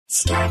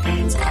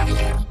Starburns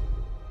Audio.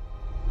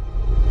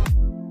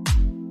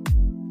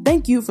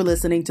 Thank you for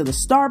listening to the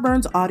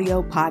Starburns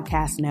Audio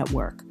Podcast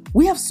Network.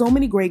 We have so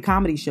many great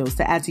comedy shows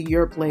to add to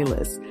your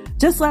playlist.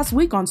 Just last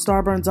week on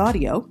Starburns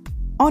Audio,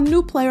 on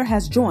New Player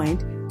Has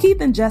Joined,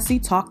 Keith and Jesse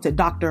talked to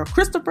Dr.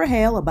 Christopher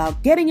Hale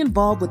about getting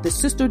involved with the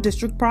Sister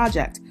District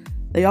Project.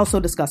 They also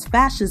discuss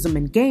fascism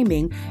in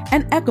gaming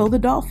and Echo the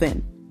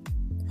Dolphin.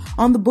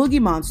 On The Boogie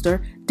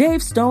Monster,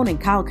 Dave Stone and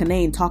Kyle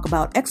Kinane talk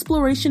about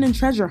exploration and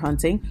treasure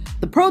hunting,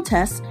 the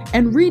protests,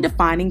 and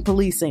redefining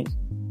policing.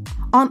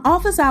 On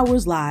Office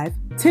Hours Live,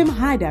 Tim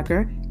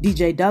Heidecker,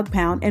 DJ Doug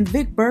Pound, and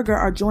Vic Berger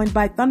are joined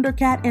by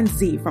Thundercat and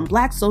Z from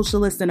Black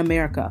Socialists in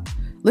America.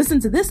 Listen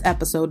to this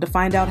episode to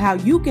find out how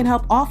you can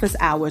help Office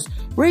Hours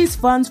raise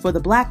funds for the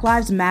Black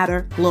Lives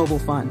Matter Global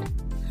Fund.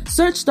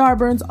 Search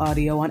Starburns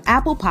Audio on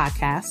Apple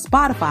Podcasts,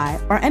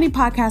 Spotify, or any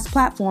podcast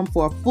platform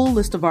for a full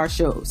list of our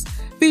shows,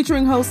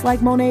 featuring hosts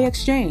like Monet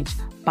Exchange,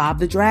 Bob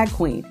the Drag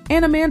Queen,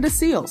 and Amanda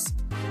Seals.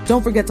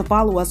 Don't forget to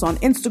follow us on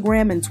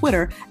Instagram and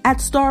Twitter at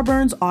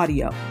Starburns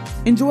Audio.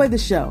 Enjoy the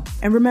show,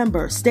 and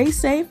remember, stay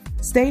safe,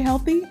 stay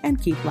healthy, and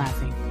keep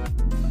laughing.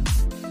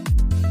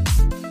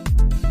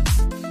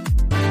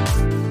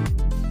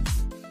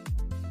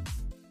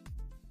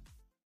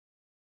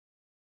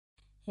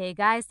 Hey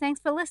guys,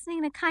 thanks for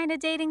listening to Kinda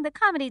Dating, the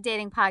comedy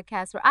dating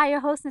podcast where I, your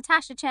host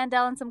Natasha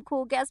Chandel, and some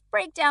cool guests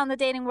break down the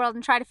dating world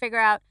and try to figure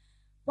out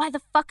why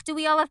the fuck do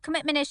we all have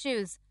commitment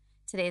issues?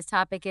 Today's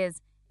topic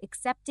is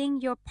accepting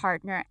your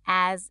partner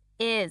as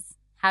is.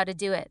 How to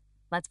do it.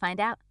 Let's find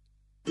out.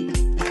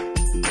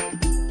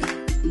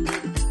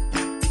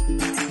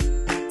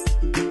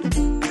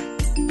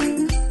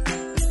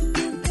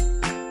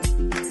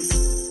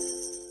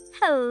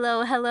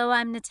 Hello,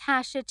 I'm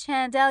Natasha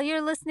Chandel.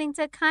 You're listening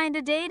to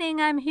Kinda Dating.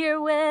 I'm here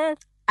with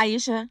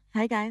Aisha.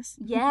 Hi, guys.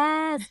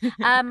 Yes.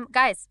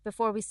 Guys,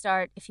 before we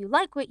start, if you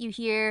like what you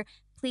hear,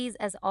 please,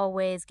 as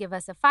always, give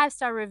us a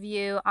 5-star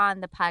review on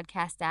the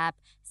podcast app.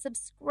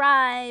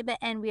 Subscribe,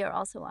 and we are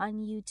also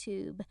on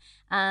YouTube.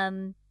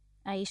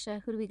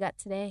 Aisha, who do we got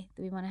today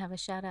that we want to have a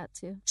shout out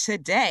to?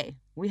 Today,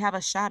 we have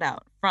a shout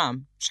out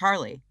from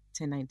Charlie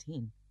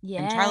 1019.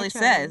 Yeah, and Charlie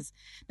says,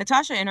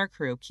 Natasha and her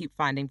crew keep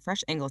finding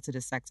fresh angles to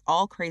dissect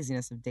all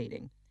craziness of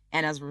dating.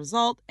 And as a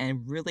result, a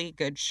really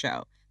good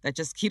show that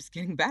just keeps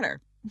getting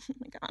better. Oh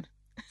my God.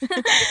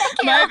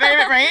 My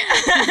favorite,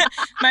 right?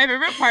 My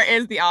favorite part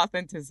is the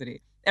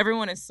authenticity.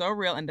 Everyone is so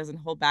real and doesn't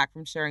hold back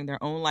from sharing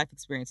their own life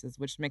experiences,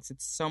 which makes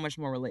it so much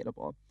more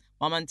relatable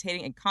while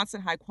maintaining a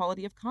constant high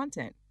quality of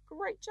content.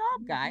 Great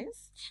job,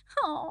 guys.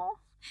 Oh,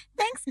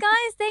 thanks,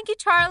 guys. Thank you,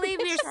 Charlie.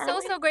 We're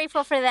so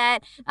grateful for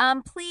that.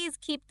 Please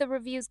keep the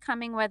reviews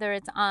coming, whether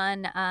it's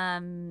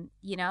on,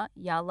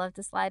 y'all love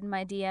to slide in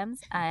my DMs.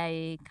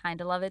 I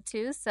kind of love it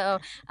too. So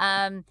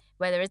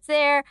whether it's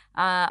there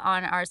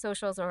on our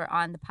socials or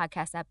on the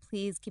podcast app,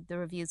 please keep the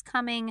reviews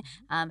coming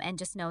and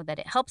just know that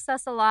it helps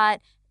us a lot.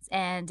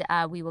 And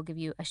we will give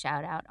you a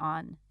shout out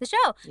on the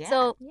show. Yeah.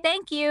 So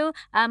thank you.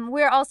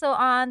 We're also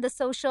on the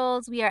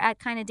socials. We are at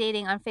Kinda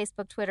Dating on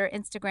Facebook, Twitter,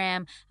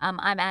 Instagram.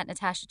 I'm at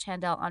Natasha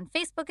Chandel on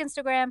Facebook,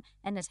 Instagram,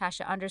 and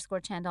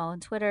Natasha_Chandel on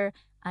Twitter.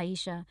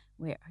 Aisha,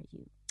 where are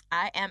you?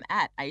 I am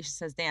at Aisha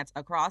Says Dance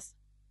across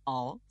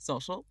all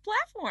social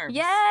platforms.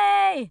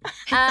 Yay!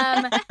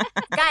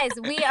 Guys,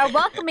 we are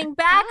welcoming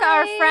back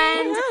our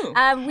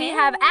friend. We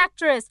have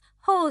actress,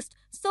 host,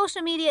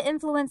 social media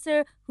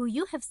influencer who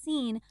you have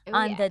seen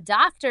on The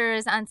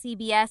Doctors on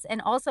CBS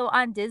and also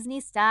on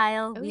Disney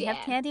Style. We have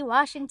Candy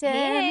Washington.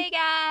 Hey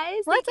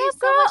guys. What's up,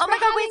 girl? Oh my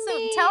God, wait,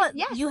 so tell it.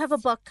 Yes. You have a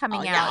book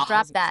coming out.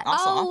 Drop that.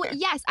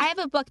 Yes, I have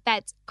a book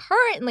that's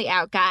currently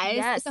out, guys.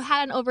 Yes. So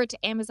head on over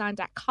to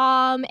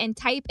Amazon.com and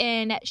type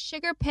in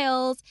Sugar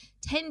Pills,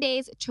 10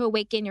 Days to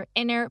Awaken Your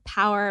Inner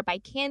Power by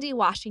Candy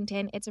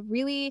Washington. It's a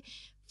really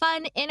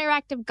fun,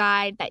 interactive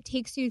guide that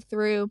takes you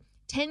through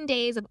 10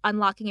 days of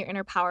unlocking your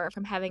inner power,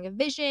 from having a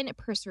vision,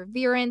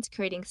 perseverance,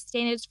 creating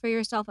standards for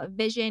yourself, a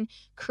vision,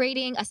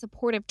 creating a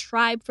supportive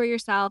tribe for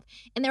yourself.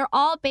 And they're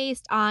all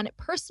based on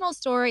personal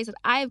stories that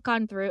I've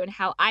gone through and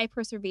how I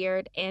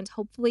persevered, and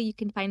hopefully you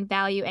can find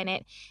value in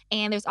it.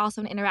 And there's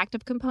also an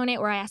interactive component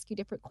where I ask you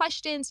different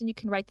questions and you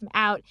can write them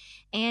out.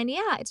 And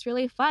yeah, it's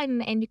really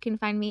fun. And you can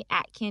find me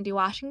at Candy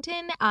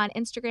Washington on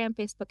Instagram,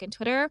 Facebook, and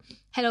Twitter.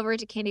 Head over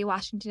to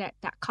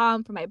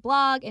candywashington.com for my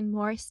blog and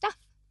more stuff.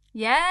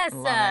 Yes,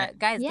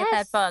 guys, get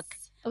that book.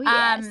 Oh,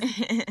 yes.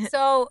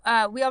 So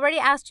we already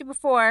asked you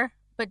before,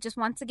 but just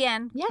once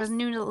again, for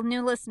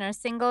new listeners,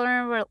 single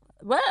or what?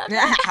 What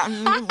am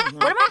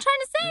I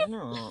trying to say?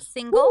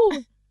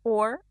 Single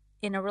or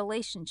in a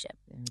relationship.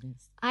 There it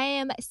is. I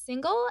am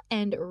single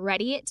and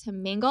ready to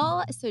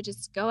mingle, so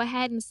just go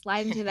ahead and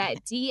slide into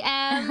that DM.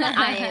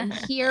 I am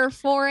here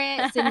for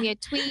it. Send me a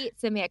tweet,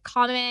 send me a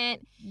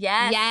comment.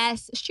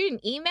 Yes. Shoot an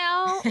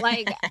email.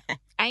 Like,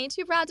 I ain't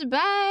too proud to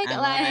beg.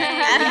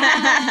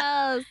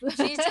 Yes.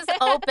 She's just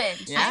open.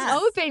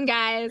 I'm open,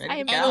 guys. I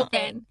am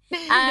open.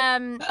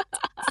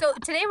 So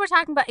today we're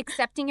talking about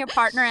accepting your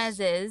partner as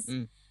is.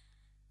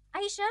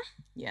 Aisha?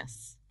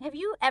 Yes. Have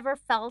you ever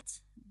felt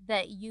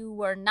that you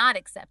were not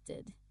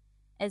accepted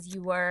as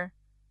you were,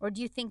 or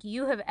do you think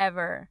you have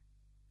ever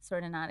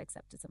sort of not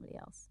accepted somebody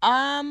else?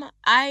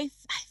 I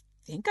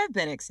think I've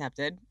been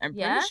accepted. I'm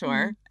Yeah? pretty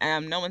sure.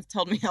 No one's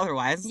told me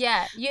otherwise.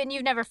 Yeah, and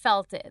you've never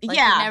felt it. Like,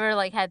 Yeah. you never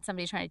like had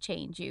somebody trying to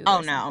change you. Oh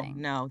or no,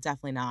 something. no,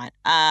 definitely not.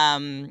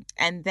 And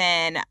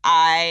then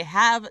I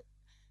have,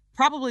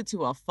 probably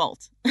to a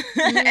fault,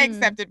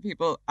 accepted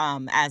people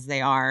as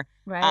they are.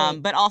 Right.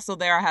 But also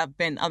there have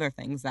been other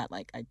things that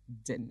like I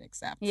didn't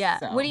accept. Yeah.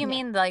 So. What do you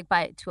mean, like,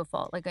 by to a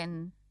fault? Like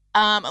in.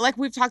 Like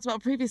we've talked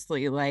about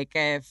previously, like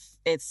if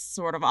it's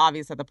sort of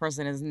obvious that the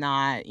person is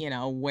not,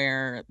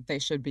 where they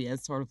should be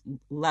as sort of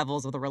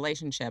levels of the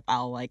relationship,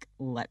 I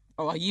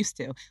used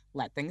to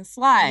let things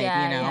slide,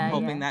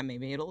 hoping that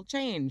maybe it'll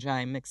change.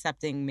 I'm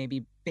accepting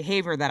maybe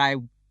behavior that I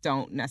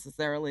don't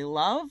necessarily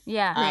love.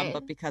 Yeah. Right.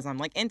 But because I'm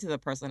like into the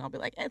person, I'll be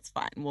like, it's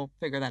fine. We'll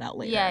figure that out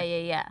later.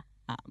 Yeah.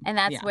 And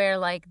that's where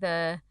like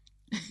the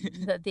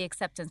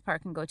acceptance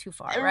part can go too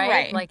far, right?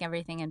 Right. Like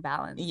everything in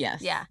balance.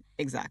 Yes. Yeah.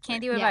 Exactly.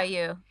 Candy, what about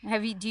you?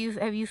 Have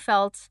you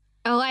felt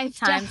I've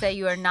times that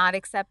you are not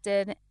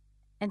accepted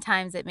and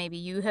times that maybe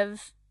you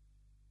have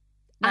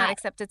not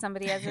accepted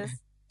somebody as is?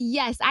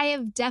 Yes, I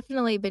have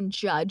definitely been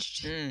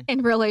judged Mm.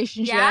 in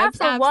relationships. Yeah?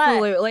 For what?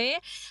 Absolutely.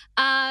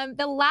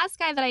 The last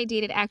guy that I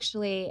dated,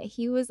 actually,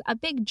 he was a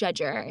big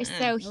judger.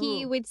 So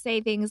he Ooh. would say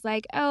things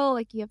like, oh,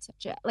 like you have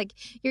such a, like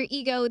your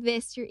ego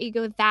this, your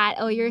ego that.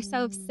 Oh, you're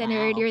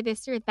self-centered. Wow. You're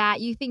this or that.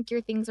 You think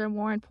your things are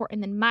more important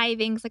than my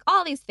things. Like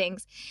all these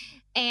things.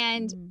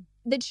 And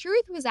the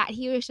truth was that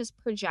he was just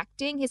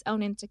projecting his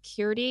own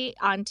insecurity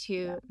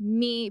onto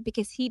me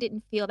because he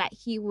didn't feel that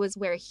he was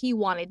where he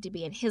wanted to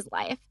be in his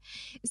life.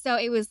 So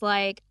it was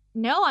like,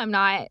 no, I'm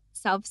not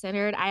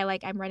self-centered.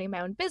 I'm running my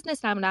own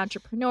business. I'm an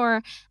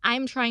entrepreneur.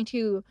 I'm trying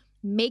to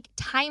make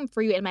time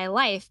for you in my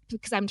life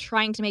because I'm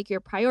trying to make you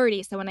a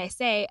priority. So when I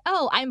say,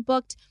 oh, I'm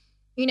booked,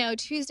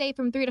 Tuesday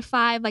from 3 to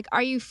 5, like,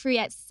 are you free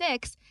at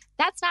 6?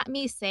 That's not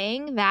me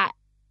saying that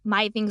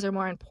my things are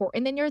more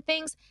important than your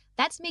things.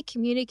 That's me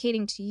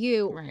communicating to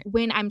you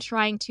when I'm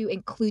trying to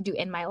include you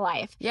in my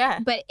life. Yeah.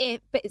 But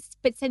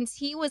since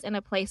he was in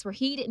a place where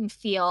he didn't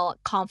feel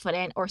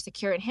confident or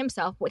secure in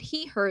himself, what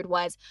he heard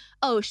was,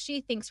 oh,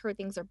 she thinks her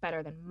things are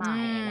better than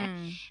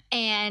mine.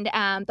 And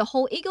the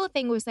whole ego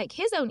thing was like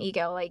his own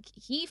ego. Like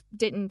he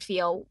didn't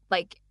feel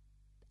like,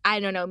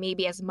 I don't know,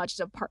 maybe as much as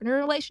a partner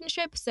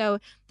relationship. So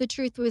the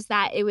truth was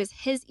that it was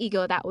his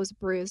ego that was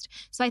bruised.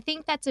 So I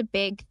think that's a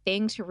big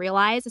thing to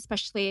realize,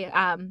 especially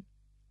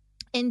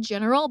in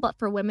general, but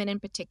for women in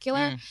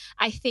particular.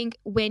 I think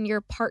when your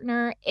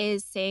partner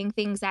is saying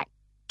things that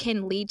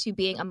can lead to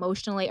being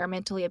emotionally or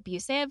mentally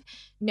abusive,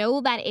 know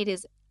that it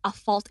is a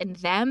fault in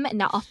them,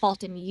 not a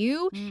fault in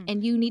you.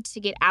 And you need to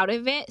get out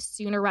of it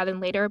sooner rather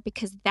than later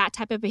because that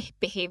type of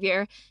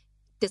behavior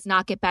does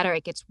not get better,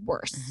 it gets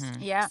worse.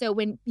 Yeah. So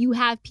when you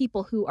have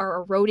people who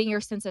are eroding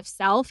your sense of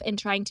self and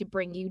trying to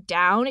bring you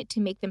down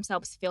to make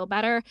themselves feel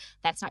better,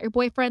 that's not your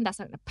boyfriend, that's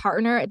not a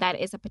partner, that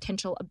is a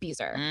potential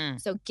abuser.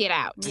 So get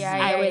out.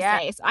 I would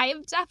say. So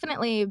I've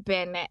definitely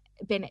been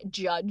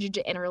judged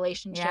in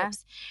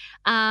relationships.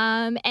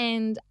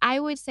 And I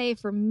would say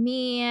for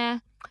me, I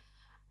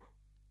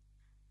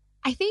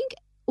think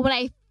when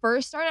I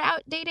first started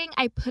out dating,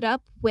 I put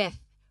up with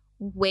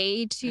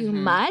way too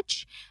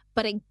much.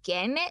 But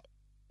again,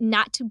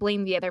 not to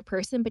blame the other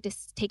person, but to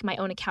take my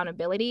own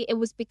accountability. It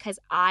was because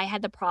I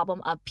had the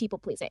problem of people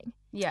pleasing.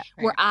 Yeah.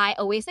 Where I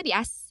always said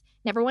yes,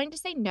 never wanted to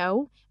say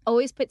no,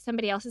 always put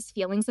somebody else's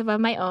feelings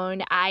above my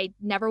own. I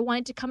never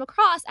wanted to come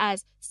across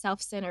as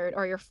self-centered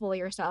or you're full of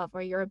yourself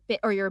or you're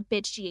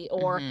bitchy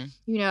or,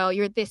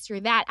 you're this,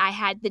 you're that. I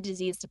had the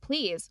disease to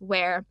please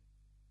where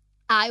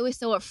I was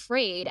so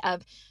afraid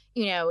of,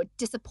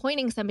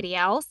 disappointing somebody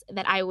else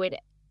that I would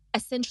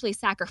essentially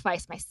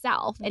sacrifice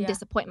myself and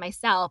disappoint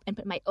myself and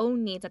put my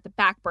own needs at the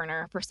back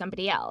burner for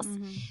somebody else.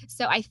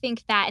 So I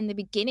think that in the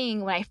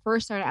beginning, when I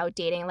first started out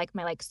dating, like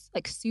my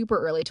like super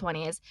early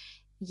 20s,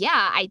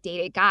 I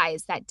dated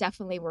guys that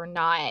definitely were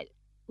not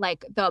they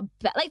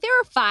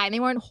were fine. They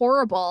weren't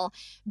horrible,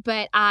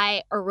 but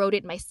I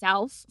eroded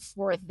myself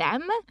for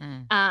them.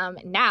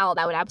 Now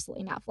that would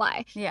absolutely not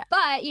fly. Yeah.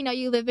 But,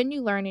 you live and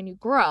you learn and you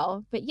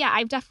grow. But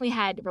I've definitely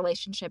had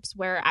relationships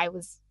where I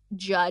was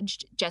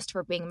judged just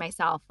for being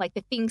myself. Like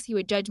the things he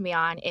would judge me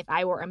on if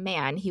I were a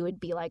man, he would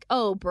be like,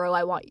 oh bro,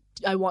 I want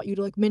you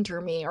to like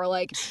mentor me, or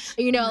like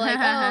oh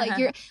like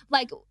you're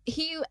like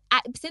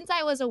since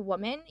I was a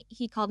woman,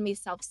 he called me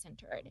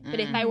self-centered, but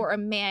if I were a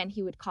man,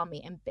 he would call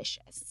me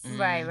ambitious.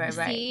 Right.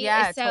 See?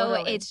 Yeah, so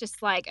totally. It's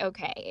just like,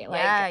 okay,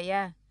 like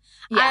yeah.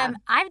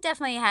 I've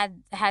definitely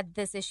had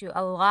this issue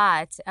a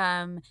lot,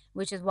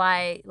 which is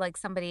why like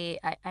somebody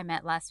I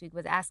met last week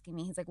was asking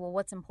me, he's like, well,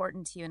 what's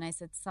important to you? And I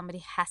said, somebody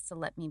has to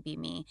let me be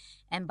me.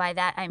 And by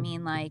that, I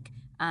mean like,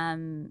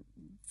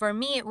 for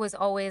me, it was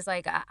always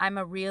like, I'm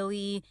a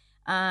really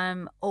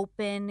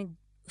open,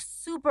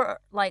 super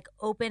like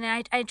open.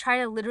 And I try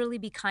to literally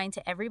be kind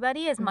to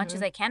everybody as much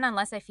as I can,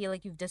 unless I feel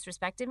like you've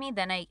disrespected me,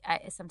 then I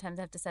sometimes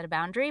have to set a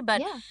boundary.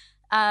 But,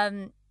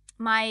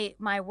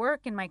 my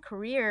work and my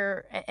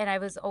career, and I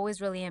was always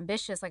really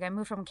ambitious. Like I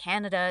moved from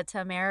Canada to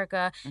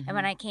America, and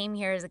when I came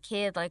here as a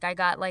kid, like I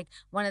got like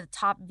one of the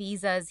top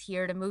visas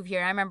here to move here.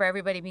 And I remember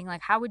everybody being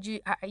like,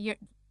 you're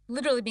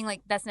literally being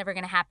like, that's never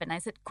going to happen. I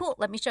said, cool,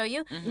 let me show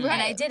you. And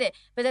I did it.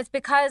 But that's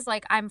because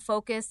like I'm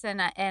focused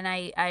and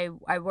I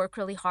work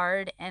really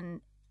hard,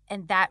 and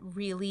that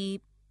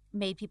really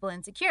made people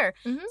insecure.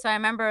 So I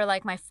remember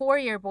like my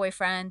 4-year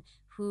boyfriend,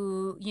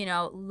 who, you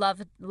know,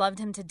 loved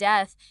him to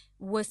death,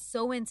 was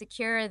so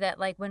insecure that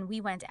like when we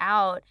went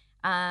out,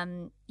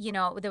 you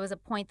know, there was a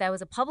point that I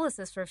was a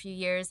publicist for a few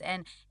years,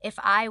 and if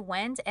I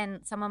went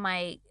and some of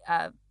my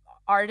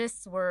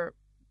artists were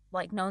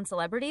like known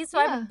celebrities, so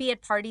I would be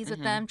at parties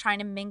with them, trying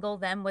to mingle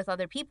them with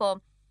other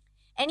people.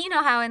 And you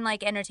know how in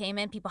like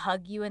entertainment, people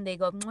hug you and they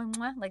go, mwah,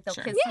 mwah, like they'll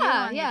kiss you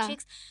on your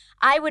cheeks.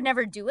 I would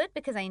never do it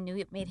because I knew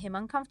it made him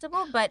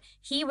uncomfortable, but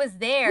he was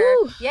there.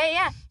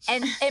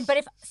 And but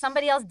if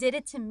somebody else did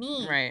it to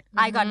me,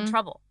 I got in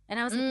trouble. And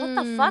I was like, what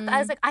the fuck? I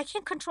was like, I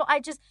can't control.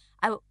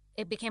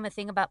 It became a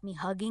thing about me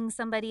hugging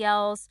somebody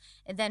else.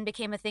 It then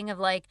became a thing of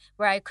like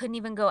where I couldn't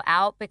even go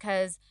out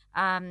because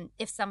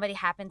if somebody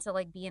happened to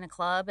like be in a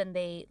club and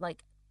they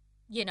like,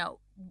 you know,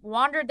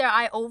 wandered their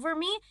eye over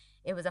me,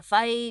 it was a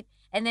fight.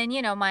 And then,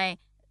 you know,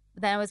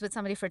 then I was with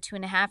somebody for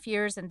 2.5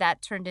 years, and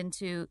that turned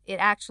into, it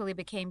actually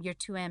became you're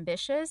too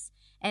ambitious,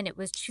 and it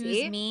was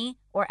choose me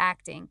or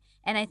acting.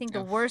 And I think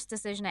the worst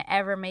decision I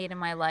ever made in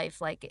my life,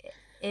 like,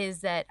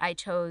 is that I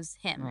chose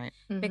him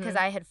because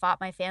I had fought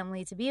my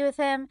family to be with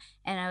him,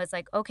 and I was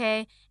like,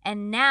 okay.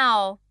 And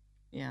now,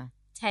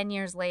 10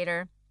 years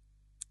later,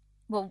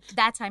 well,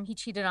 that time he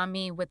cheated on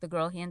me with the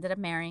girl he ended up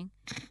marrying.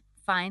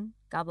 Fine,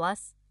 God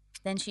bless.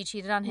 Then she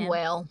cheated on him.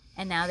 Well.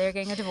 And now they're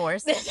getting a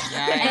divorce.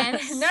 And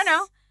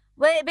no.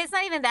 But it's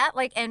not even that.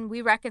 Like, and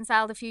we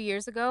reconciled a few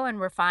years ago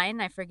and we're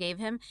fine. I forgave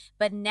him.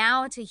 But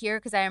now to hear,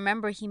 because I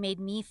remember he made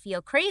me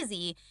feel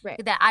crazy,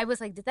 that I was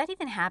like, did that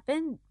even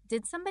happen?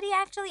 Did somebody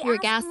actually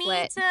ask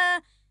me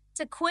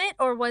to quit?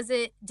 Or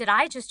did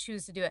I just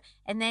choose to do it?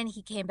 And then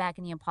he came back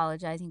and he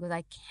apologized. He goes,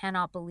 I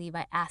cannot believe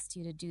I asked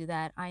you to do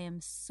that. I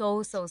am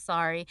so, so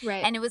sorry.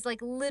 And it was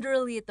like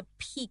literally at the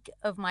peak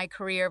of my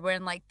career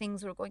when like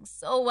things were going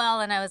so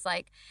well. And I was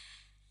like,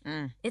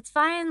 it's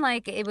fine.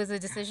 Like it was a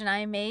decision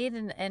I made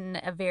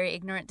and a very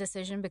ignorant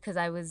decision because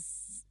I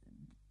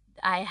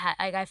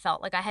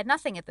felt like I had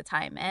nothing at the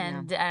time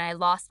and I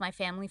lost my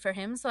family for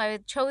him. So I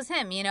chose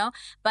him, you know,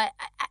 but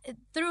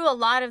through a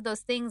lot of those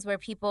things where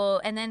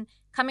people, and then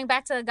coming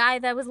back to the guy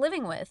that I was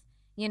living with,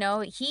 you know,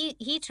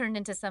 he turned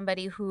into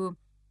somebody who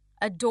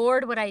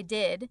adored what I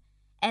did.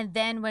 And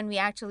then when we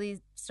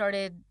actually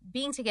started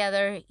being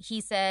together,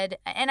 he said,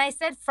 and I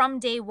said from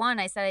day one,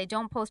 I said, I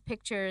don't post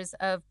pictures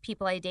of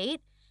people I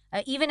date.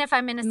 Even if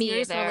I'm in a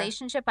serious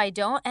relationship, I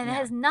don't. And it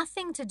has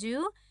nothing to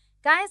do,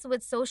 guys,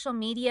 with social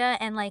media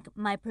and like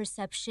my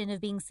perception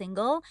of being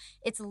single.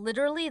 It's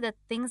literally the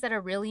things that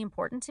are really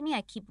important to me,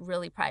 I keep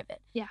really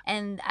private.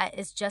 And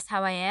it's just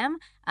how I am.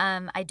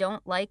 I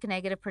don't like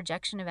negative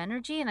projection of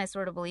energy, and I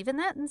sort of believe in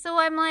that. And so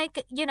I'm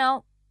like, you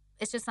know,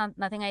 it's just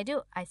nothing I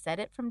do. I said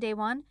it from day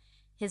one.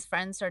 His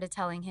friends started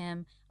telling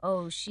him,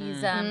 "Oh,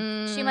 she's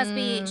she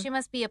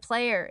must be a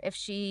player if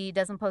she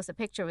doesn't post a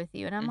picture with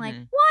you." And I'm like,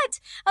 "What?"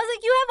 I was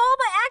like, "You have all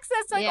my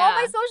access to like all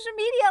my social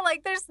media.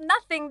 Like, there's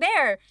nothing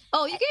there."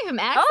 Oh, you gave him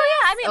access? Oh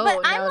yeah, I mean, but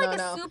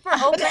I'm super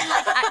open.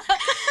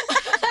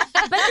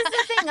 Like, but this is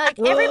the thing. Like,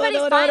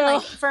 everybody's fine.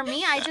 Like, for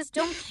me, I just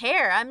don't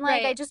care. I'm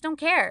like, I just don't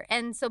care.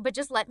 And so, but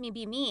just let me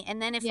be me.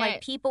 And then if like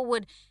people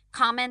would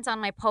comment on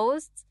my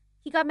posts,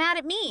 he got mad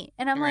at me,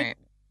 and I'm like,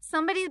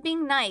 somebody's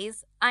being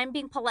nice. I'm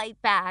being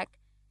polite back.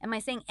 Am I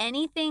saying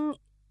anything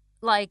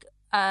like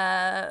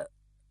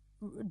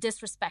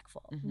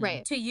disrespectful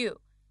to you?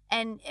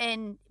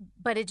 And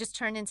but it just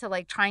turned into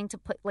like trying to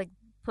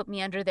put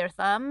me under their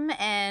thumb.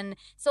 And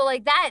so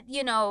like that,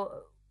 you know,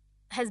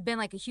 has been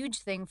like a huge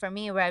thing for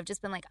me where I've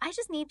just been like, I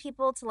just need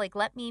people to like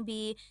let me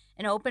be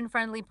an open,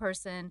 friendly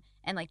person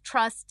and like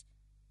trust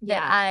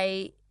that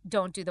I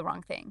don't do the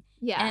wrong thing.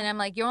 And I'm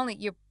like, you're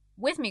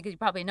with me because you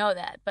probably know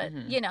that, but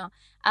you know,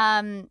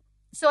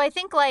 so I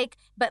think like,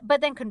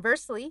 but then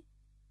conversely,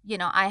 you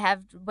know, I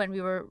have, when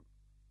we were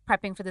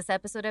prepping for this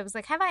episode, I was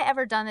like, have I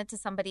ever done it to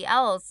somebody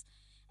else?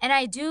 And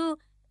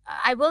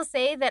I will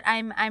say that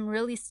I'm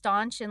really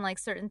staunch in like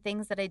certain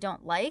things that I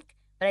don't like,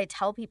 but I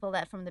tell people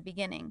that from the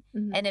beginning.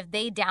 And if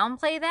they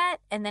downplay that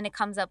and then it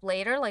comes up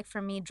later, like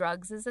for me,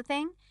 drugs is a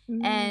thing.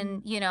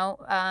 And, you know,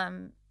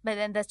 but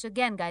then that's,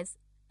 again, guys,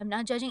 I'm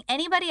not judging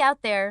anybody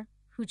out there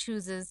who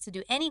chooses to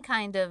do any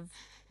kind of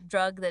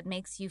drug that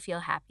makes you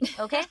feel happy,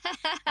 okay?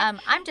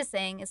 I'm just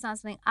saying it's not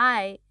something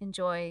I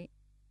enjoy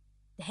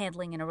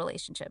handling in a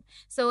relationship.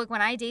 So like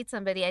when I date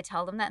somebody, I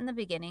tell them that in the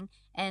beginning.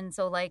 And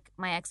so like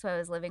my ex who I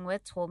was living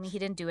with told me he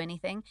didn't do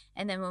anything.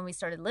 And then when we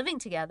started living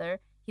together,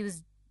 he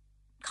was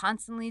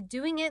constantly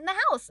doing it in the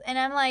house. And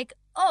I'm like,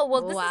 oh,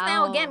 well, this is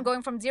now again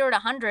going from 0 to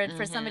 100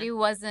 for somebody who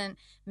wasn't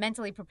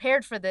mentally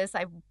prepared for this.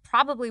 I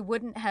probably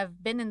wouldn't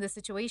have been in this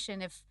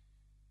situation if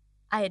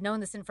I had known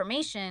this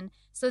information.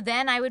 So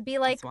then I would be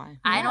like,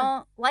 I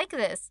don't like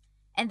this.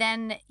 And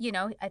then,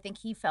 I think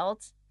he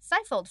felt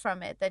stifled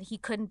from it, that he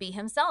couldn't be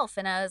himself.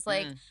 And I was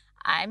like,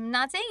 I'm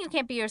not saying you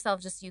can't be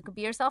yourself, just you can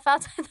be yourself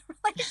outside the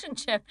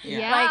relationship.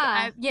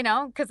 Yeah. Like,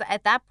 because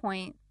at that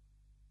point,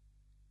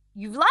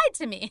 you've lied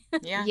to me.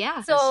 Yeah.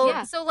 Yeah.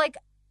 So like,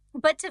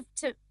 but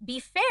to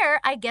be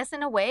fair, I guess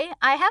in a way,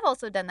 I have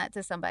also done that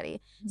to somebody.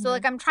 So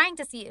like, I'm trying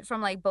to see it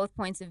from like both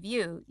points of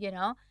view,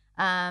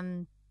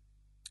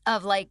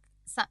 of like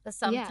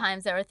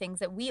sometimes there are things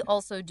that we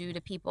also do to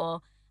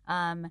people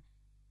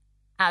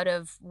out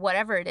of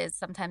whatever it is.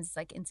 Sometimes it's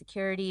like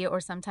insecurity, or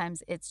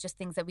sometimes it's just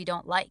things that we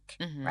don't like,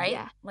 right?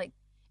 Yeah. Like,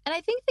 and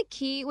I think the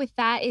key with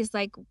that is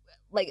like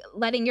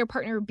letting your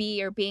partner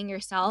be or being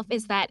yourself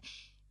is that,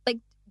 like,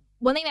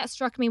 one thing that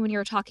struck me when you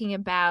were talking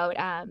about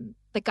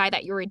the guy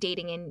that you were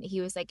dating, and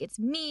he was like, it's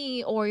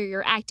me or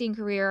your acting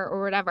career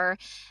or whatever.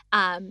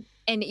 And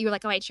you were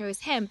like, oh, I chose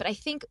him. But I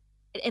think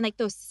in like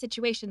those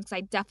situations, because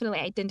I definitely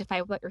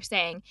identify with what you're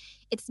saying,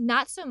 it's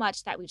not so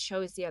much that we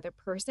chose the other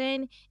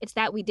person, it's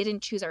that we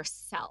didn't choose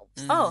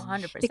ourselves. Oh,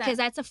 100%. Because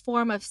that's a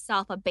form of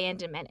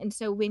self-abandonment. And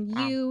so when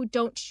you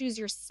don't choose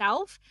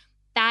yourself,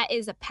 that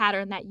is a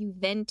pattern that you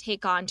then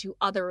take on to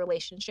other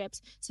relationships.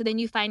 So then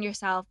you find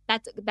yourself,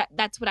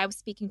 that's what I was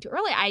speaking to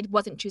earlier. I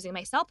wasn't choosing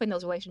myself in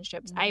those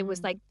relationships. I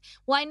was like,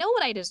 well, I know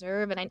what I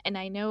deserve, and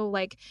I know,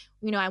 like,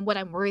 I'm what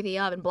I'm worthy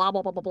of, and blah,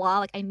 blah, blah, blah, blah.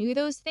 Like, I knew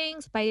those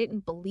things, but I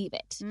didn't believe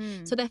it.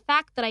 So the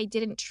fact that I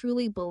didn't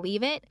truly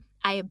believe it,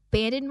 I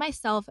abandoned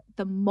myself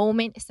the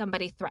moment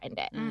somebody threatened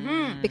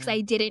it because I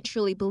didn't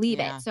truly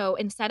believe it. So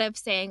instead of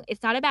saying,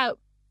 it's not about,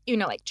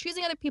 like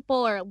choosing other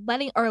people or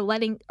letting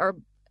or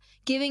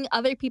giving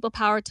other people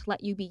power to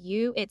let you be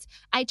you. It's,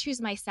 I choose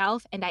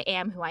myself and I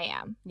am who I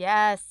am.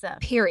 Yes.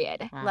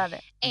 Period. Wow. Love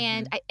it.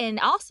 And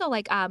and also,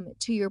 like,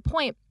 to your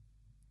point,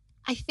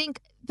 I think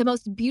the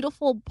most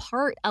beautiful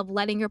part of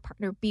letting your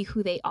partner be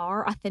who they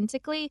are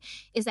authentically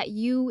is that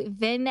you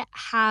then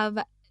have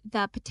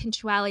the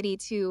potentiality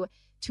to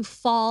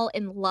fall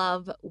in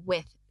love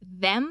with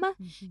them.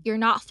 You're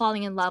not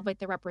falling in love with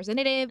the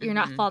representative. You're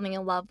not falling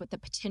in love with the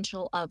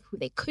potential of who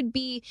they could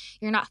be.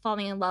 You're not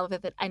falling in love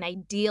with an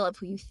ideal of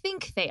who you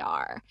think they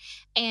are.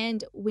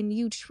 And when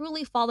you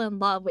truly fall in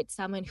love with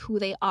someone who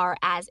they are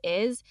as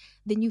is,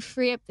 then you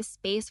free up the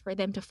space for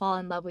them to fall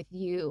in love with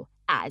you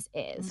as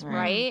is,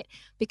 right?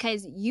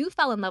 Because you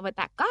fell in love with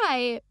that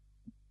guy.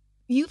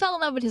 You fell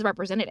in love with his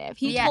representative.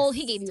 He gave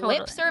you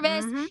lip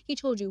service. He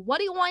told you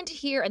what he wanted to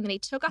hear, and then he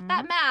took off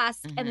that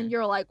mask, and then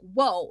you're like,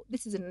 whoa,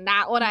 this is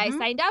not what I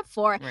signed up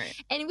for.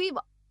 And we've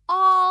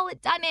all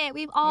done it.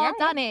 We've all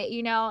done it,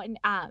 And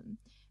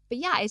but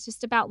yeah, it's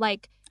just about,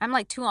 like, I'm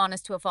like too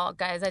honest to a fault,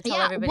 guys. I tell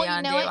everybody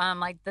on day one,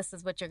 I'm like, this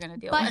is what you're gonna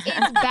deal with.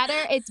 But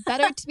it's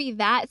better to be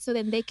that, so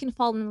then they can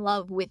fall in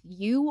love with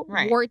you,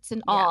 warts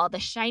and all, the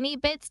shiny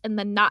bits and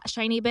the not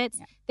shiny bits.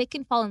 They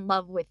can fall in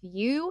love with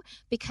you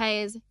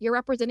because your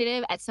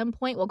representative at some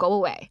point will go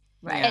away.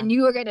 Right. And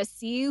you are going to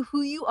see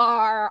who you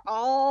are,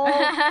 all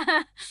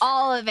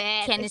of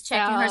it. Candace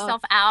checking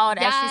herself out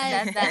as she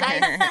says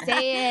that. I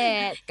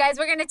say it. Guys,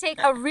 we're going to take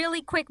a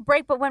really quick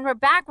break, but when we're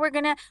back, we're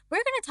going to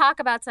talk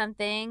about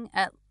something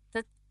that,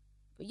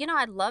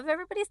 I'd love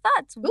everybody's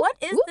thoughts. What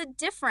is the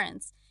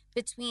difference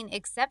between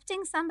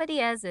accepting somebody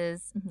as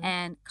is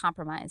and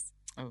compromise?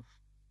 Oh.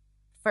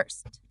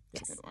 First,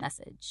 this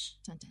message.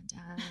 Dun, dun,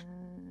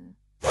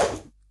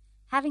 dun.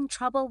 Having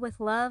trouble with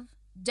love?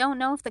 Don't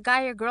know if the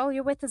guy or girl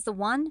you're with is the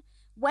one?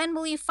 When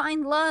will you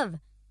find love?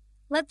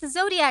 Let the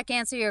Zodiac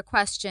answer your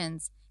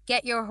questions.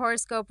 Get your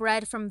horoscope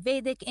read from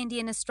Vedic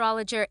Indian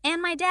astrologer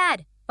and my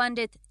dad,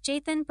 Pandit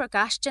Chetan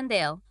Prakash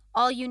Chandel.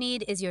 All you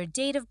need is your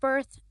date of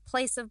birth,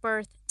 place of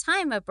birth,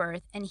 time of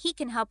birth, and he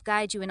can help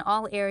guide you in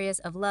all areas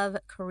of love,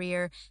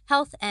 career,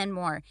 health, and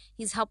more.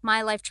 He's helped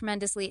my life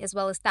tremendously, as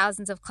well as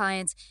thousands of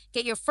clients.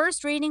 Get your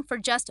first reading for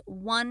just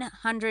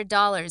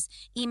 $100.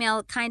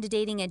 Email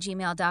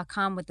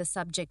kindadating@gmail.com with the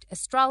subject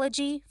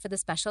astrology for the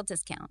special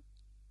discount.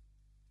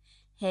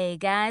 Hey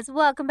guys,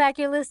 welcome back.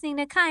 You're listening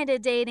to Kinda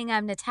Dating.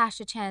 I'm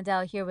Natasha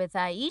Chandel here with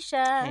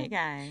Aisha. Hey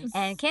guys.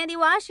 And Candy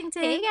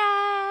Washington. Hey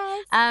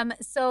guys.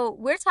 So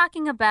we're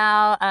talking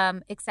about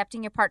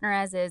accepting your partner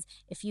as is.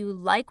 If you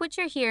like what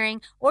you're hearing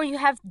or you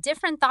have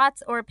different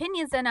thoughts or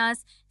opinions than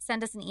us,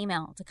 send us an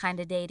email to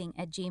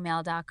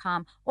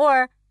kindadating@gmail.com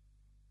or,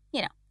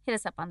 hit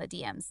us up on the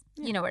DMs.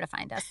 You know where to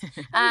find us.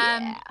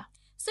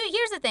 So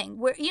here's the thing.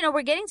 We're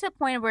getting to the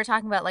point where we're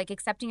talking about, like,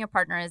 accepting your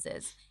partner as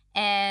is.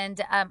 And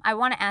I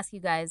want to ask you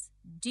guys,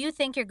 do you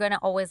think you're going to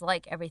always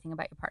like everything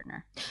about your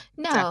partner?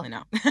 No. Definitely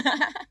no.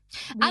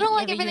 I don't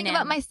like everything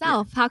about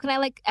myself. How can I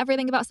like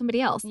everything about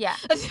somebody else? Yeah.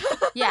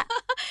 Yeah.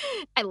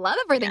 I love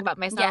everything about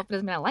myself, but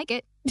doesn't mean I like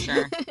it.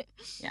 Sure.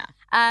 Yeah.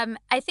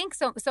 I think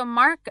so. So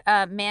Mark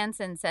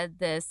Manson said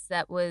this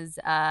that was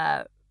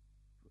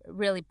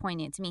really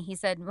poignant to me. He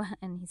said,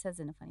 and he says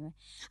it in a funny way,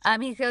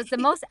 he goes, the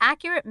most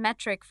accurate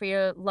metric for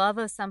your love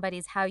of somebody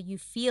is how you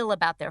feel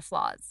about their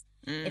flaws.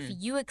 If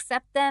you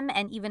accept them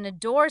and even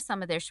adore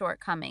some of their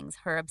shortcomings,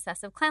 her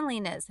obsessive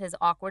cleanliness, his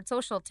awkward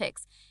social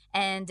tics,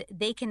 and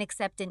they can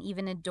accept and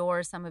even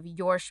adore some of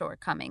your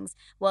shortcomings,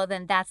 well,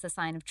 then that's a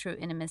sign of true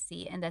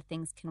intimacy and that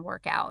things can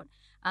work out.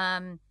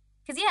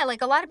 Because, yeah,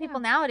 like a lot of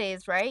people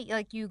nowadays, right?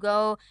 Like you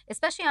go,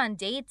 especially on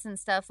dates and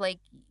stuff, like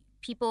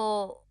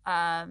people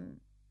are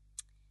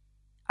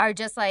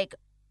just like,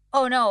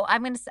 oh no,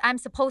 I'm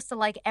supposed to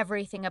like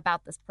everything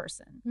about this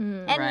person.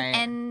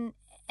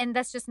 And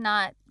that's just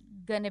not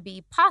going to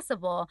be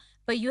possible,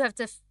 but you have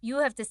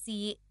to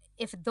see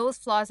if those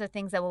flaws are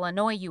things that will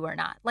annoy you or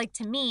not. Like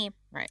to me,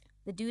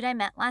 the dude I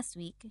met last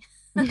week,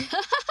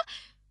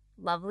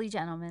 lovely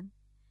gentleman,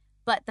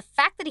 but the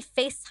fact that he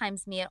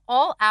FaceTimes me at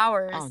all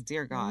hours, oh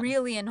dear God,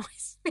 really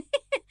annoys me.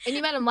 And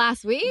you met him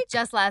last week?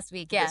 Just last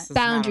week, yeah.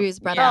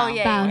 Boundaries, brother. Oh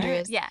yeah,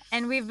 boundaries. Yeah,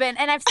 and we've been,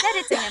 and I've said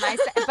it to him.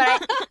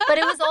 But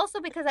it was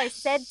also because I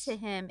said to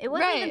him, it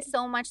wasn't even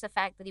so much the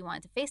fact that he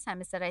wanted to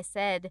FaceTime. It's that I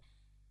said,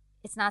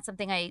 it's not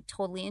something I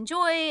totally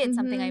enjoy. It's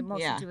something I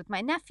mostly do with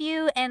my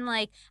nephew. And,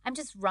 like, I'm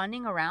just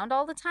running around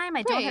all the time.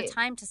 I don't have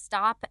time to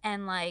stop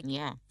and, like,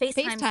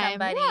 FaceTime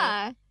somebody.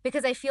 Yeah.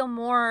 Because I feel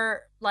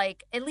more,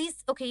 like, at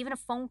least, okay, even a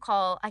phone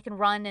call, I can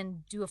run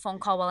and do a phone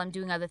call while I'm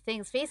doing other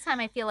things. FaceTime,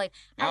 I feel like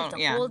I have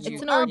to hold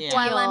you up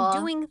while I'm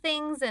doing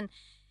things.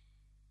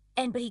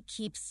 But he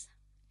keeps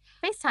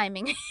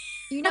FaceTiming.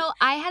 You know,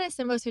 I had a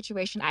similar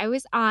situation. I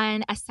was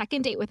on a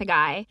second date with a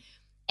guy.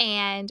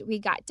 And we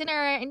got dinner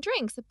and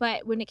drinks.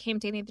 But when it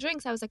came to getting the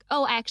drinks, I was like,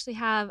 oh, I actually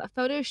have a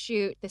photo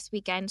shoot this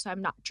weekend, so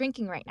I'm not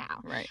drinking right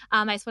now. Right.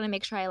 I just want to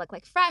make sure I look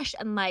like fresh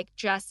and like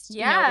just,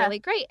 you know, really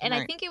great. And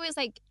I think it was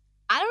like,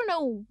 I don't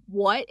know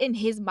what in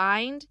his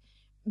mind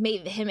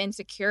made him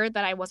insecure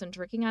that I wasn't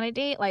drinking on a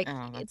date. Like,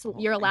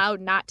 you're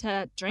allowed not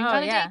to drink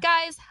on a date,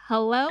 guys.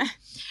 Hello.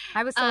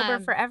 I was sober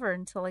forever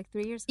until like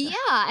 3 years ago.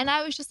 Yeah. And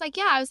I was just like,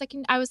 I was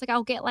like,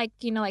 I'll get like,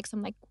 you know, like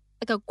some like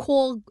a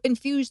cold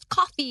infused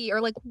coffee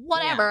or like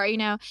whatever, you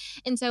know?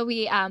 And so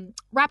we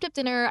wrapped up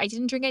dinner. I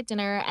didn't drink at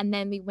dinner. And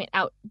then we went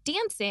out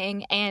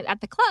dancing. And at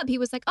the club, he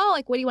was like, oh,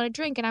 like, what do you want to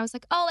drink? And I was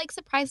like, oh, like,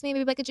 surprise me,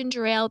 maybe like a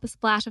ginger ale with a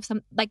splash of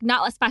some, like,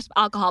 not a splash of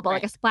alcohol, but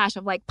like a splash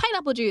of like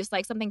pineapple juice,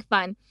 like something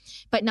fun,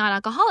 but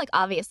non-alcoholic,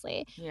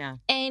 obviously. Yeah.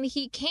 And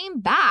he came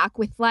back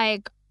with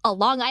like a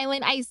Long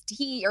Island iced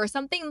tea or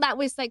something that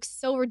was like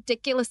so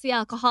ridiculously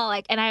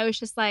alcoholic. And I was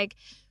just like,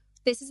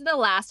 this is the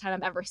last time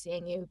I'm ever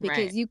seeing you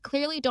because you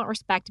clearly don't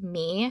respect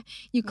me.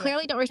 You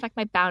clearly don't respect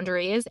my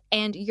boundaries.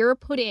 And you're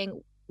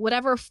putting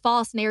whatever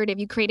false narrative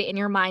you created in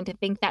your mind to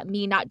think that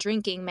me not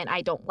drinking meant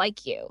I don't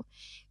like you.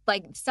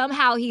 Like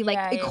somehow he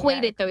like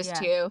equated those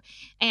two.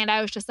 And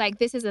I was just like,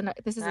 this isn't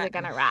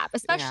gonna wrap.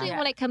 Especially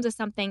when it comes to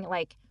something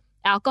like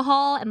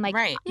alcohol and like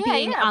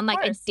being on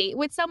like a date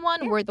with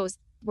someone where those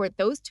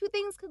two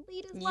things could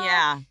lead as well.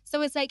 Yeah.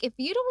 So it's like, if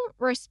you don't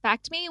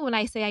respect me when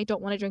I say I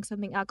don't want to drink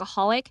something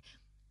alcoholic,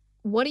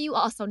 what are you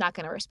also not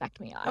going to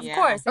respect me on? Of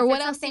course. Or what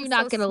else are you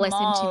not going to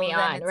listen to me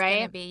on,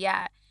 right?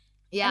 Yeah.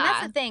 And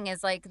that's the thing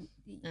is like,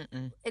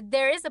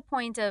 there is a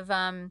point of,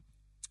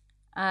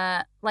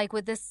 like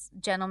with this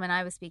gentleman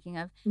I was speaking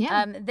of,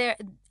 there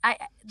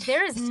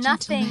is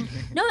nothing.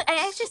 No,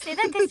 I actually say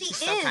that because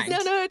he is.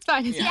 No, it's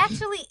fine. He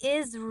actually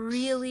is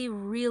really,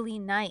 really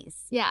nice.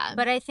 Yeah.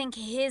 But I think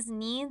his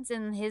needs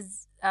and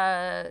his,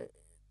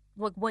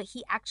 what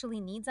he actually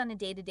needs on a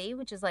day-to-day,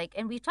 which is like,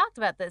 and we've talked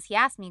about this. He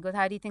asked me, he goes,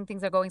 how do you think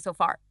things are going so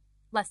far?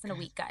 Less than a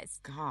week, guys.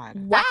 God.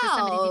 Wow.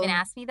 Somebody's even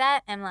asked me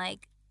that. And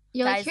like,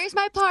 you're guys, like, here's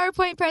my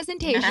PowerPoint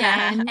presentation.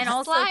 And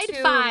also slide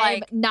too, 5,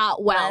 like,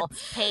 not well.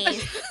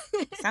 Pace.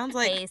 Sounds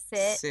like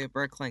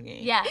super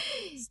clingy. Yeah.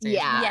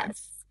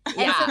 Yes.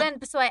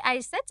 And so I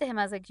said to him,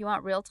 I was like, you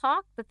want real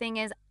talk? The thing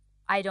is,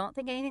 I don't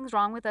think anything's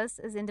wrong with us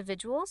as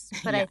individuals,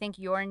 but I think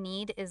your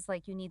need is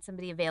like you need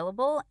somebody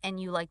available and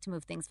you like to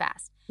move things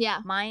fast. Yeah.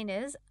 Mine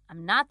is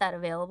I'm not that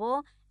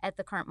available at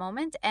the current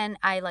moment and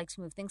I like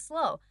to move things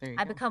slow.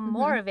 I become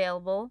more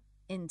available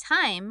in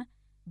time,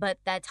 but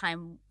that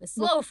time is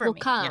slow for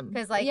me.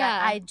 Because like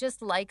I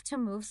just like to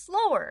move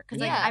slower because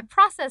like, I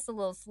process a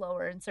little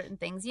slower in certain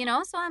things, you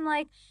know? So I'm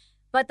like,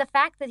 but the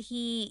fact that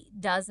he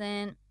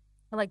doesn't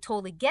like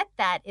totally get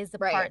that is the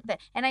part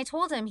that, and I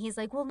told him, he's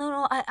like, well,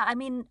 no, I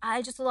mean,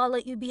 I just will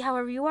let you be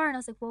however you are. And I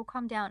was like, well,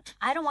 calm down.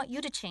 I don't want you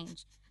to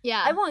change.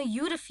 Yeah. I want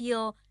you to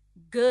feel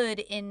good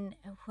in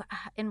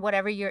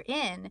whatever you're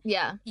in.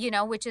 Yeah. You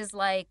know, which is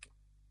like,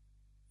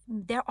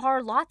 there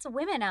are lots of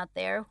women out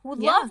there who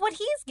love what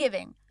he's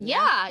giving.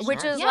 Yeah.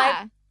 Which is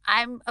like,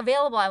 I'm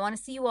available. I want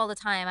to see you all the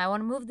time. I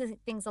want to move the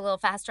things a little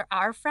faster.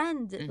 Our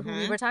friend who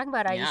we were talking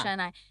about, Aisha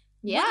and I,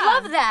 would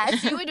love that.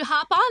 You would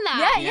hop on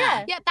that.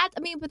 Yeah.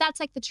 But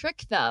that's like the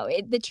trick, though.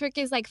 The trick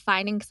is like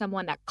finding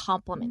someone that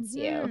compliments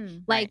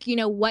you. Like, you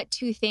know, what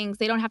two things,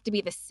 they don't have to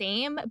be the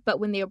same, but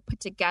when they're put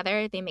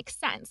together, they make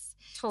sense.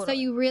 Totally. So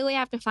you really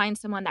have to find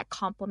someone that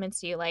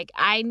compliments you. Like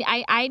I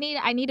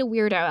need a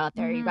weirdo out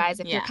there, you guys.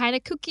 If you're kind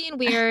of kooky and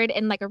weird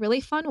in like a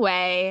really fun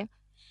way,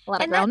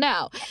 let a And girl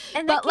know.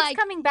 And But, that keeps like,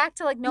 coming back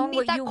to like knowing need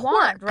what that you quirk.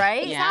 want,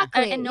 right? Yeah.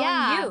 Exactly. And knowing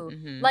yeah. you.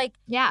 Mhm. Like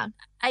Yeah.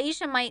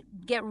 Aisha might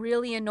get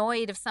really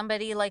annoyed if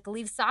somebody like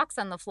leaves socks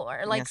on the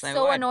floor. Like Yes, I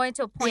so would. annoyed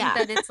to a point Yeah.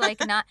 that it's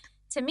like not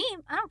to me,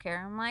 I don't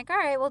care. I'm like, all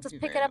right, we'll just Be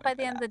pick very it up by annoyed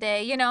the by end of the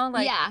day, you know?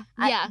 Like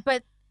yeah.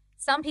 but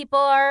some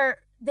people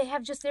they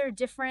have just their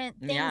different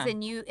things Yeah.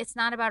 and it's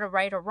not about a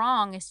right or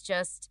wrong, it's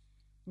just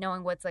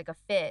knowing what's like a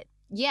fit.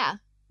 Yeah.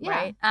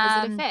 Right.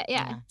 Is it a fit?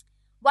 Yeah.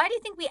 Why do you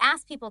think we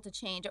ask people to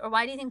change, or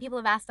why do you think people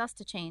have asked us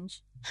to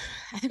change?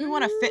 I think we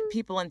want to fit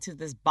people into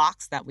this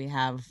box that we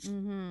have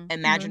Mm-hmm.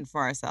 imagined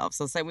for ourselves.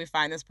 So say we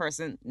find this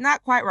person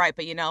not quite right,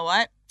 but you know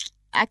what?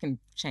 I can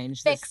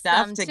change this Fix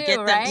stuff them to too, get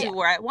them right? to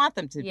where I want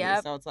them to Yep.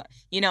 be. So it's like,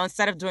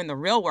 instead of doing the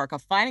real work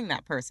of finding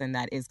that person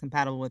that is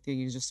compatible with you,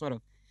 you just sort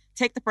of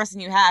take the person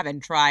you have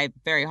and try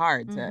very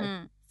hard to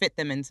Mm-hmm. fit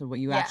them into what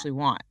you Yeah. actually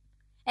want.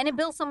 And it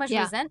builds so much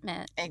Yeah.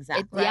 resentment.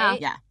 Exactly.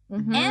 Right? Yeah.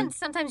 Mhm. And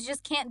sometimes you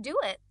just can't do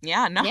it.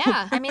 Yeah. No.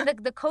 Yeah. I mean, the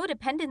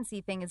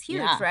codependency thing is huge,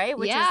 Yeah. right?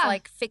 Which Yeah.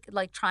 is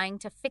like trying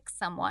to fix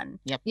someone.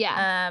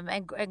 Yeah.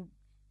 And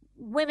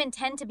women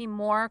tend to be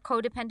more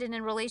codependent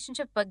in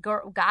relationship, but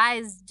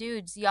guys,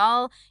 dudes,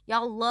 y'all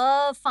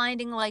love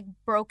finding like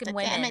broken The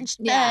women. damaged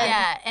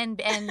Yeah. thug.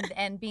 Yeah,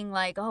 and being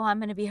like, oh, I'm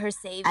gonna be her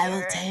savior. I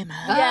will tame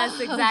her. Yes,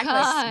 Oh, exactly.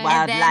 God.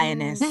 Wild then-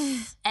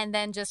 lioness. And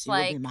then just She will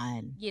be like,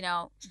 mine. you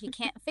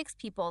can't fix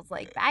people's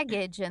like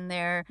baggage and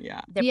their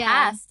Yeah. Yeah.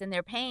 past and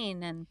their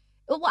pain and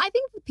Well, I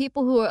think the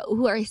people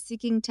who are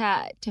seeking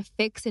to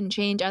fix and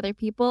change other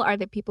people are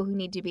the people who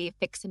need to be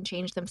fixed and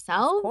changed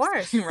themselves. of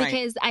course. Right.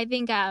 Because I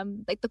think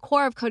like the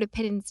core of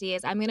codependency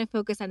is I'm going to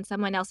focus on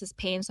someone else's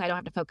pain so I don't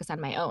have to focus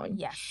on my own.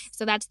 Yes.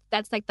 So that's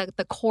like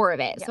the core of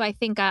it. Yeah. So I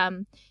think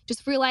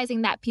just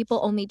realizing that people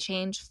only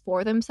change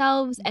for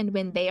themselves and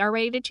when they are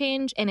ready to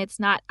change, and it's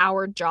not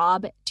our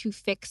job to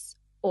fix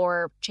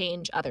or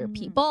change other Mhm.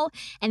 people.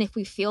 And if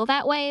we feel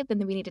that way,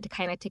 then we need to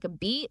kind of take a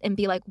beat and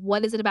be like,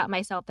 what is it about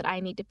myself that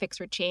I need to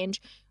fix or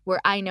change, where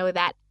I know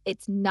that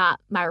it's not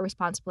my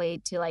responsibility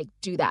to like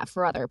do that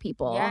for other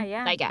people.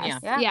 Yeah. I guess.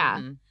 Yeah. Yeah.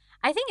 Mhm.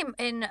 I think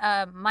in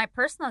my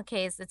personal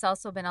case, it's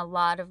also been a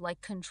lot of like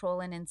control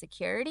and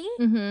insecurity.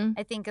 Mm-hmm.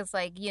 I think it's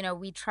like,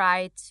 we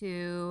try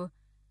to,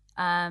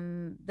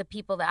 the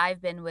people that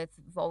I've been with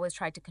have always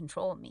tried to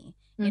control me.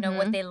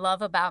 What they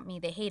love about me,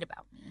 they hate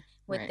about me.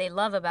 What Right. they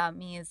love about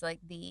me is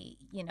like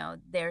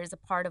there is a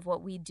part of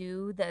what we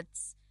do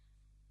that's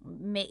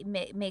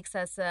makes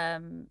us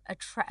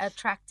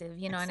attractive,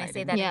 and I say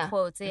Exciting. that Yeah. in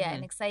quotes, Mhm.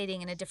 and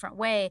exciting in a different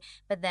way.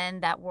 But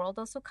then that world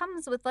also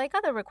comes with like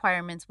other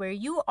requirements where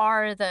you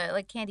are the,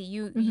 like Candy,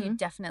 you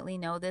definitely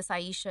know this,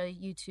 Aisha,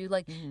 you too,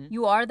 like Mhm.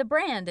 you are the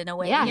brand in a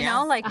way,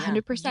 Yeah. like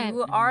 100%.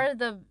 you are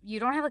you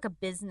don't have like a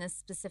business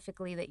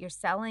specifically that you're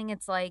selling.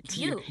 It's like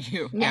you.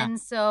 You. Yeah. And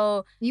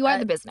so You are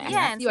the business.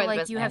 yeah, and you so are the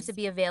like you have business.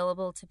 to be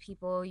available to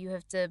people. You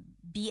have to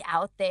be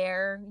out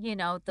there,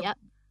 the Yep.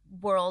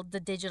 world, the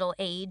digital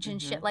age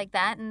and shit Mhm. like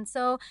that. And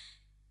so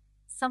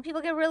some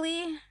people get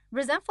really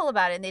resentful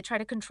about it and they try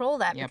to control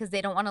that Yep. because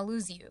they don't want to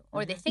lose you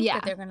or they Mhm. think Yeah.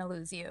 that they're going to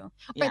lose you.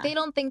 Yeah. Or they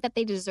don't think that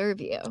they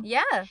deserve you.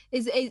 Yeah.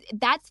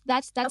 That's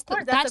Of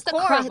course, that's the the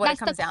core of what it that's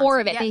comes the down core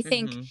to. of it.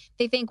 Yes.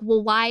 They think,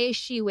 well, why is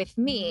she with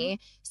me?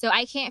 So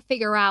I can't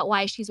figure out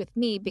why she's with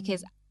me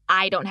because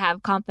I don't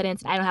have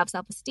confidence and I don't have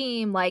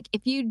self-esteem. Like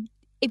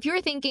if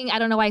you're thinking, I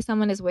don't know why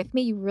someone is with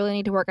me, you really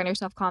need to work on your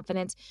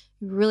self-confidence.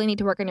 You really need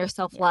to work on your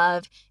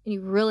self-love, and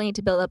you really need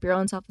to build up your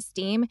own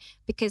self-esteem,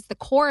 because the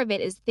core of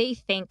it is they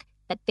think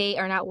that they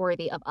are not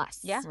worthy of us.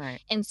 Yeah.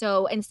 Right. And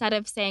so instead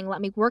of saying, let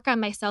me work on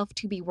myself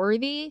to be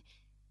worthy,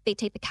 they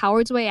take the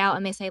coward's way out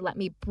and they say, let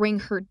me bring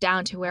her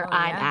down to where Oh,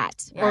 I'm yeah.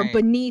 at Yeah. or Right.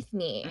 beneath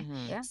me.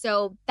 Mhm. Yeah.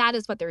 So that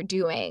is what they're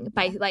doing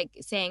by Yeah. like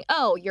saying,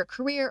 oh, your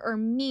career or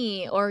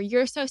me, or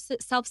you're so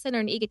self-centered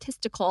and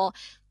egotistical.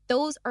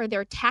 Those are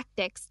their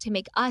tactics to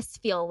make us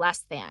feel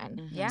less than.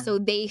 Mhm. Yeah. So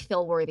they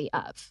feel worthy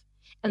of.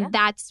 And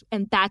Yeah.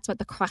 that's what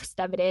the crux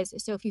of it is.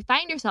 So if you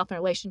find yourself in a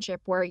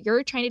relationship where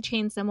you're trying to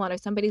change someone or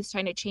somebody's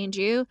trying to change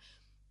you,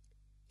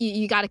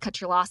 you got to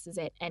cut your losses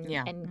and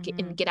Yeah. and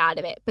get out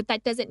of it. But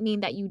that doesn't mean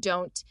that you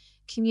don't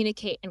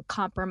communicate and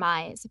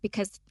compromise,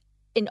 because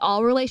in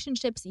all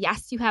relationships,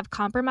 yes, you have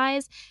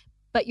compromise,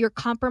 but your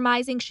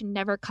compromising should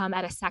never come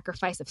at a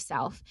sacrifice of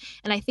self.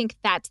 And I think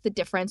that's the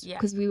difference, Yeah.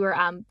 because we were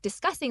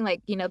discussing the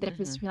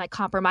difference Mhm. between like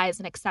compromise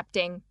and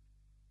accepting,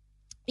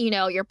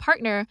 your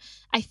partner.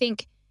 I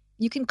think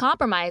you can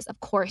compromise. Of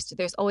course,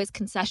 there's always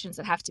concessions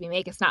that have to be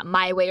made. It's not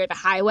my way or the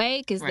highway,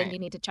 because then Right. you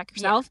need to check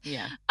yourself.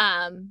 Yeah.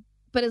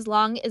 But as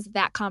long as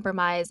that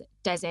compromise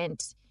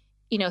doesn't,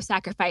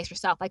 sacrifice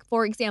yourself. Like,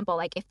 for example,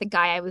 like if the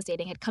guy I was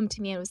dating had come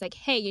to me and was like,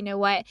 hey, you know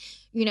what?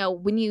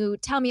 When you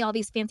tell me all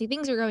these fancy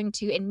things you're going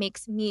to, it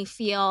makes me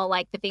feel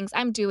like the things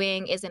I'm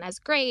doing isn't as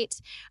great.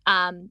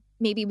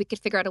 Maybe we could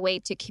figure out a way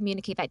to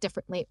communicate that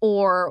differently,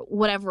 or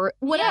whatever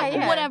Yeah.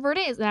 it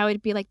is. And I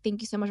would be like,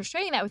 thank you so much for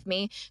sharing that with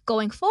me.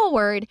 Going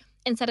forward,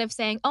 instead of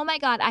saying, oh my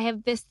God, I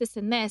have this, this,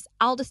 and this.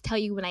 I'll just tell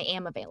you when I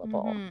am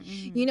available.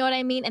 Mm-hmm. You know what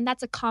I mean? And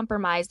that's a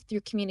compromise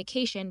through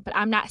communication, but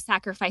I'm not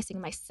sacrificing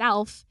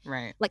myself.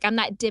 Right. Like I'm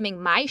not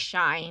dimming my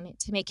shine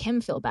to make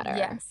him feel better.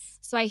 Yes.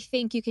 So I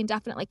think you can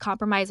definitely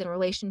compromise in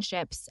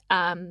relationships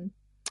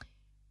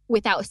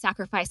without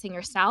sacrificing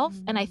yourself.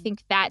 And I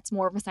think that's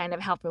more of a sign of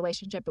a healthy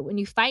relationship. But when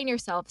you find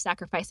yourself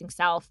sacrificing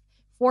self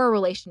for a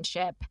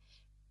relationship,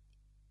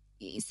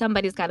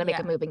 somebody's got to make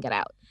a move and get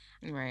out.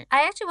 Right.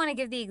 I actually want to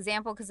give the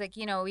example because, like,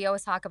 we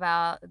always talk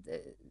about,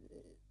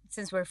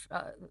 since we're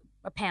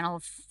a panel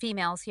of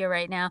females here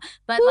right now,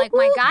 but like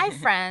my guy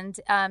friend,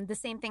 the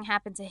same thing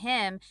happened to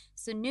him.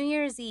 So New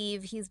Year's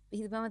Eve, he's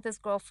been with this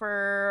girl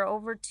for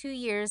over 2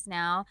 years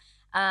now.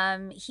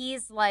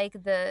 He's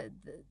like the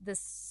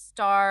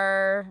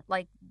star,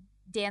 like,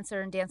 dancer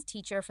and dance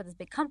teacher for this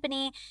big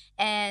company,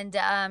 and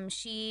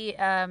she.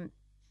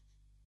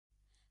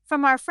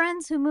 From our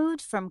friends who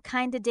moved from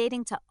kinda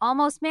dating to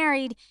almost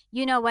married,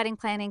 wedding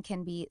planning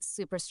can be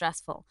super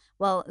stressful.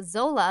 Well,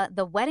 Zola,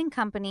 the wedding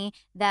company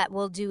that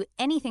will do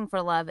anything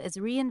for love, is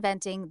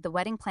reinventing the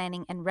wedding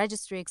planning and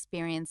registry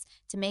experience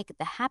to make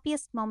the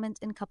happiest moment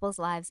in couples'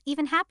 lives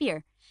even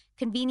happier.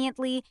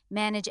 Conveniently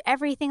manage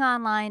everything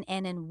online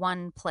and in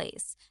one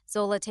place.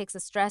 Zola takes the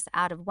stress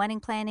out of wedding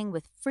planning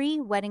with free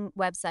wedding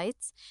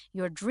websites,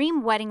 your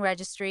dream wedding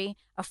registry,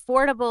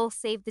 affordable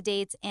save the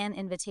dates and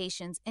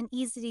invitations, and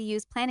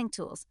easy-to-use planning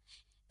tools.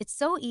 It's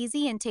so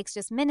easy and takes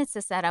just minutes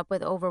to set up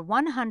with over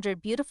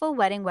 100 beautiful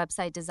wedding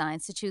website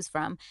designs to choose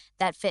from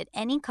that fit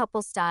any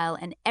couple style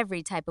and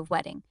every type of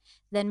wedding.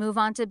 Then move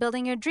on to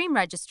building your dream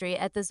registry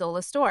at the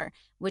Zola store,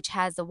 which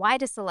has the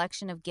widest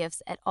selection of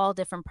gifts at all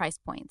different price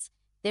points.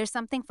 There's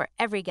something for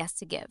every guest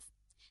to give.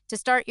 To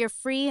start your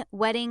free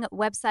wedding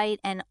website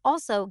and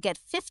also get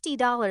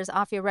 $50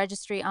 off your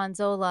registry on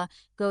Zola,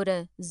 go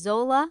to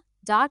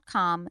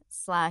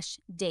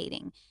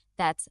zola.com/dating.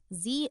 That's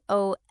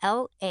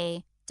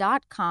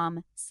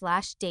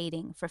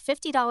ZOLA.com/dating for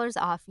 $50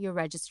 off your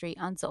registry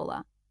on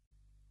Zola.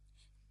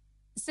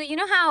 So you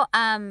know how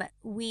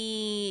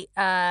we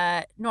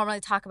normally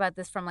talk about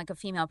this from like a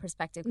female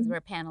perspective because we're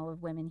a panel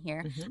of women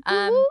here.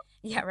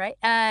 Yeah, right.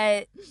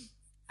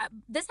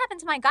 This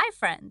happened to my guy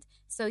friend.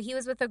 So he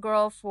was with a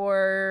girl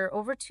for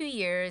over 2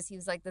 years. He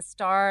was like the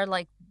star,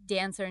 like,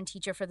 dancer and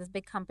teacher for this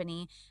big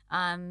company.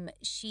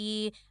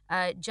 She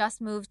just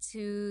moved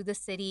to the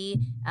city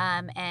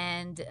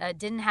and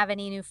didn't have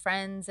any new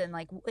friends and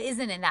like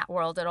isn't in that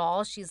world at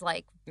all. She's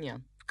like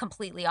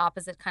completely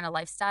opposite kind of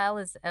lifestyle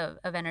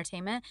of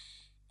entertainment.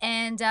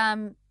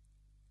 And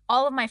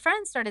all of my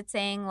friends started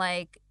saying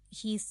like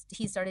he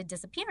started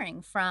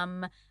disappearing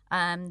from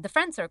the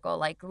friend circle,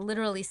 like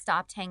literally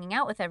stopped hanging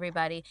out with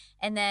everybody.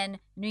 And then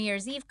New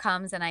Year's Eve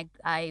comes and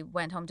I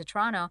went home to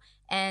Toronto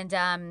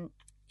and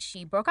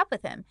she broke up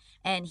with him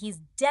and he's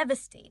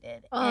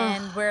devastated.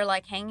 And we're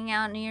like hanging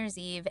out New Year's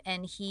Eve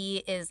and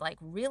he is like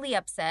really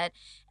upset.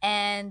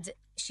 And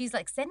she's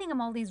like sending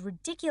him all these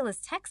ridiculous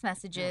text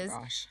messages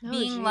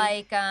being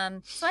like,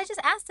 so I just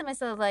asked him, I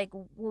said like,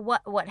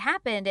 what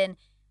happened? And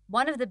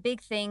one of the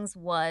big things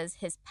was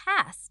his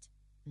past.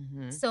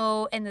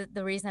 So, and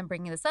the reason I'm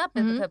bringing this up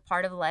is because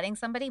part of letting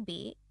somebody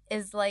be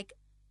is like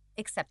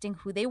accepting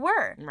who they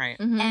were. Right.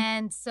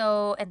 And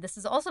so, and this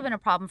has also been a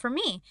problem for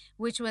me,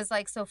 which was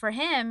like, so for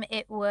him,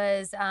 it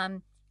was,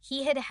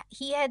 he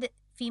had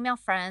female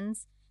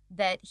friends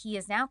that he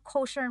is now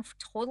kosher and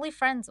totally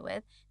friends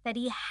with that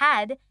he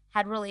had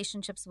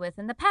relationships with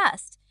in the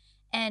past.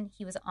 And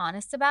he was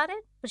honest about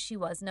it, but she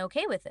wasn't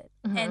okay with it.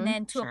 And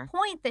then to a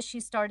point that she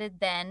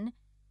started then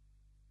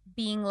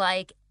being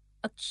like,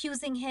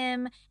 accusing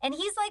him, and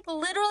he's like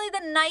literally the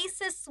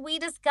nicest,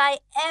 sweetest guy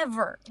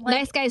ever. Like,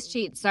 nice guys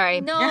cheat.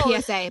 Sorry, no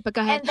PSA, but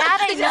go ahead. And that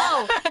I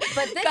know,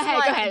 but this go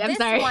ahead. I'm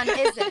sorry. one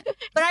isn't.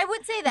 But I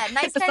would say that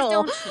nice guys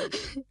don't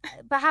cheat.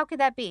 But how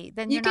could that be?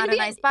 Then you're not a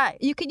nice guy.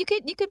 You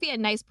could be a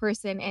nice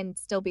person and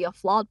still be a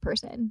flawed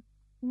person.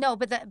 No,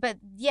 but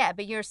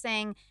you're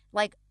saying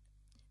like.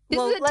 This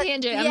is a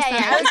tangent. I'm sorry.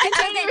 I was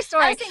continue your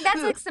story. I think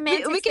that's like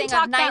semantics. We can thing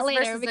talk of nice that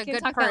later. versus We a can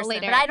good talk person, that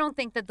later. but I don't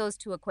think that those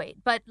two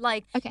equate. But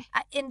like, okay.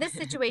 In this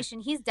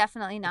situation, he's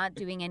definitely not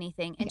doing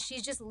anything, and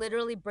she's just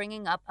literally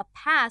bringing up a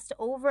past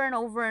over and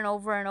over and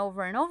over and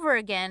over and over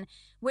again,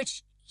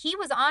 which he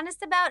was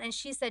honest about, and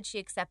she said she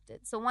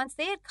accepted. So once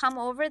they had come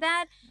over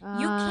that,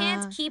 you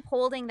can't keep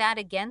holding that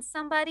against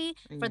somebody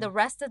for the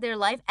rest of their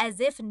life as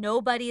if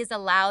nobody is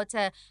allowed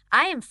to.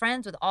 I am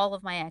friends with all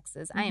of my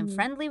exes. I am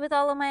friendly with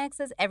all of my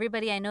exes.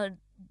 Everybody I know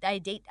I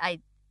date, I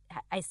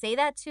say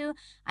that to.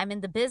 I'm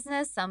in the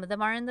business. Some of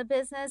them are in the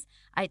business.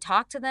 I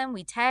talk to them.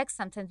 We text.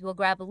 Sometimes we'll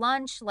grab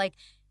lunch. Like,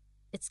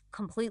 it's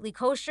completely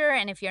kosher.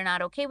 And if you're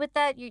not okay with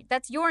that,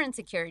 that's your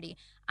insecurity.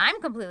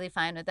 I'm completely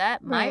fine with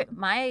that.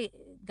 My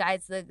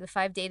guys, if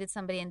I've dated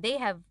somebody and they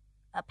have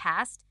a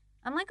past,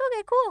 I'm like,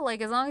 okay, cool.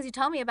 Like, as long as you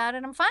tell me about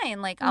it, I'm fine.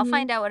 Like, I'll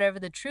find out whatever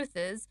the truth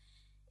is,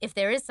 if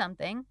there is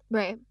something.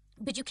 Right.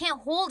 but you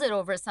can't hold it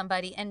over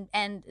somebody.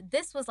 And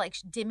this was like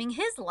dimming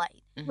his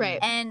light. Right.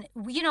 And,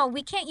 you know,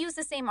 we can't use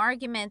the same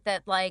argument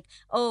that like,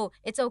 oh,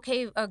 it's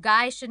okay. A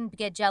guy shouldn't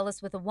get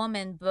jealous with a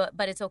woman,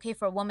 but it's okay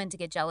for a woman to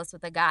get jealous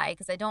with a guy.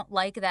 Because I don't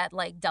like that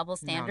like double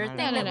standard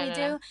thing that we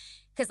do.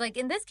 Because like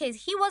in this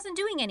case, he wasn't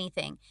doing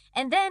anything.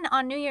 And then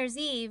on New Year's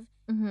Eve,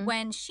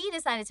 when she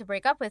decided to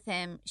break up with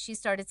him, she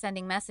started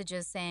sending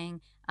messages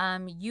saying,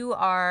 you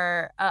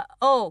are,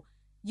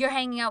 you're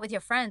hanging out with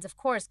your friends, of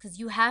course, because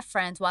you have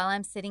friends while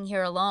I'm sitting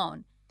here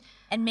alone.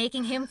 And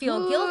making him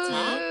feel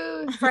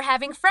guilty for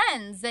having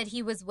friends that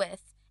he was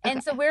with.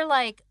 And so we're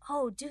like,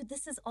 oh, dude,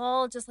 this is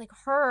all just like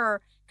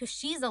her because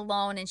she's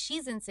alone and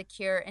she's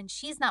insecure and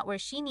she's not where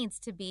she needs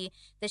to be,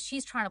 that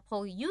she's trying to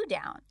pull you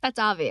down. That's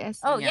obvious.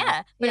 Oh,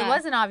 yeah. But it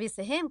wasn't obvious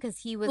to him because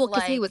he was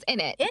because he was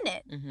in it.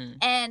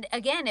 And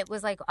again, it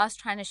was like us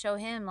trying to show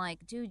him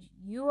like, dude,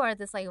 you are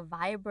this like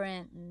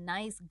vibrant,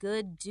 nice,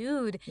 good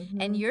dude.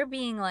 And you're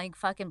being like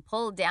fucking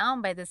pulled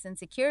down by this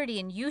insecurity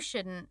and you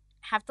shouldn't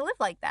have to live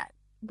like that.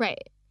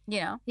 Right.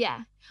 You know?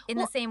 Yeah. In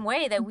the same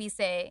way that we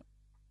say,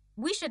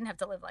 we shouldn't have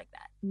to live like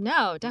that.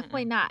 No,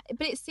 definitely not.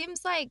 But it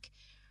seems like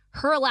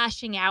her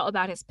lashing out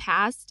about his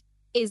past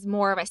is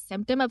more of a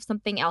symptom of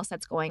something else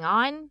that's going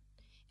on.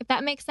 If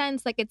that makes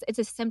sense, like it's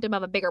a symptom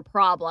of a bigger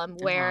problem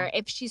where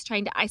if she's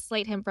trying to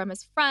isolate him from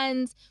his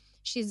friends,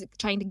 she's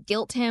trying to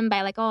guilt him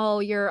by like, oh,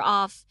 you're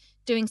off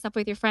doing stuff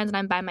with your friends and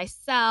I'm by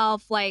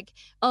myself. Like,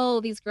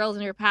 oh, these girls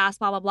in your past,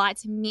 blah, blah, blah.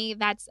 To me,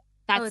 that's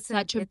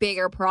such a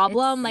bigger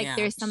problem. Like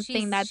there's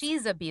something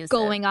she's abusive.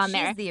 Going on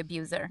there. She's the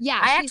abuser. Yeah.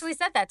 I actually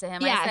said that to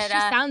him. Yeah, I said, she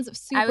sounds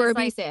super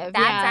abusive. Like,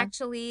 that's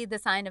actually the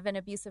sign of an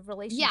abusive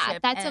relationship. Yeah,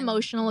 that's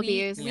emotional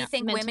abuse. We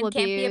think women can't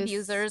be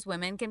abusers.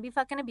 Women can be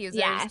fucking abusers.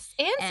 Yes.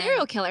 And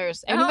serial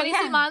killers. Everybody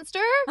see Monster?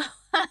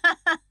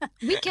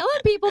 We killing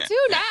people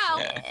too now.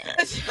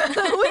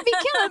 We be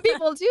killing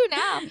people too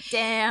now.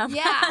 Damn.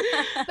 Yeah.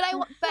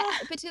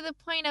 But to the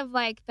point of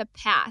like the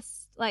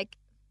past, like,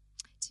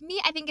 to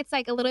me, I think it's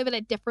like a little bit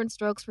of different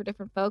strokes for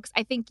different folks.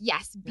 I think,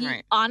 yes, be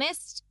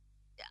honest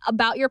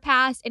about your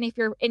past. And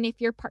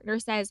if your partner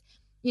says,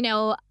 you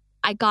know,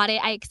 I got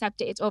it, I accept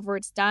it, it's over,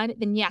 it's done,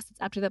 then yes, it's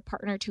up to the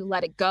partner to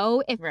let it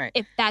go.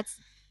 If that's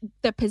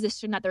the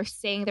position that they're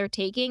saying they're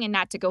taking and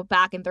not to go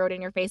back and throw it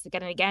in your face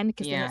again and again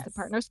because then it's the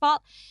partner's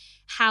fault.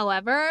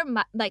 However,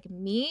 like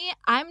me,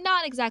 I'm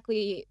not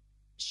exactly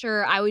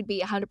sure I would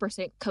be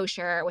 100%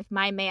 kosher with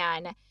my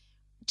man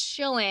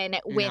chilling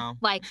with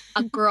like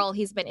a girl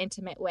he's been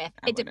intimate with.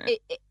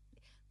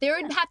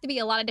 There would have to be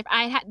a lot of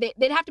different.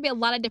 There'd have to be a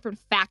lot of different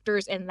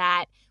factors in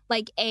that.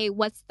 Like,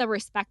 what's the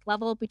respect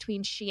level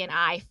between she and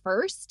I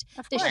first?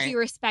 Does she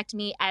respect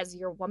me as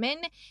your woman?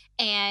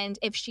 And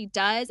if she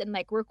does, and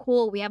like we're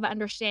cool, we have an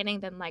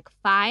understanding, then like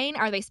fine.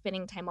 Are they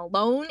spending time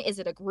alone? Is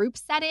it a group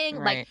setting?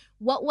 Like,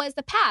 what was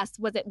the past?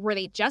 Were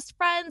they just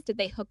friends? Did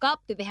they hook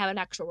up? Did they have an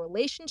actual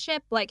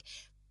relationship? Like,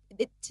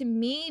 to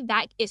me,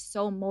 that is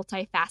so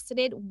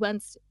multifaceted.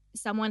 Once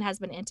someone has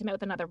been intimate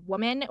with another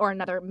woman or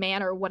another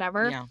man or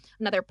whatever,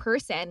 another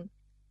person,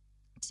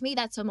 to me,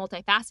 that's so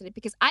multifaceted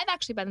because I've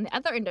actually been on the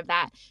other end of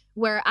that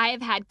where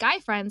I've had guy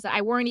friends that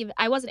I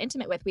wasn't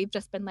intimate with. We've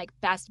just been like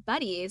best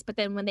buddies. But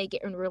then when they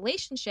get in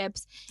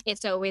relationships,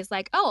 it's always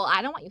like, oh,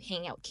 I don't want you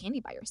hanging out with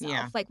Candy by yourself.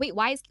 Yeah. Like, wait,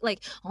 why is like,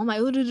 oh my,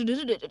 to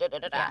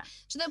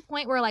the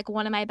point where like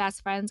one of my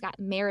best friends got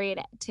married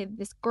to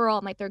this girl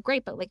and like they're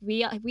great, but like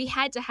we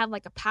had to have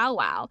like a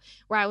powwow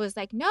where I was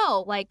like,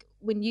 no, like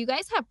when you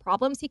guys have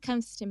problems, he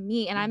comes to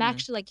me and I'm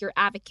actually like your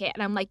advocate.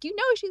 And I'm like, you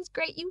know, she's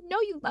great. You know,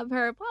 you love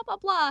her, blah, blah,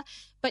 blah.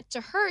 But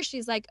to her,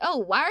 she's like, oh,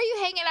 why are you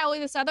hanging out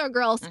with this other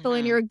girl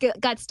spilling your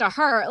guts to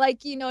her?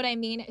 Like, you know what I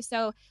mean?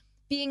 So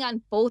being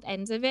on both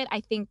ends of it, I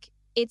think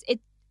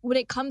it when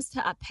it comes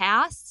to a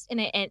past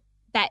and it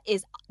that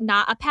is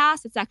not a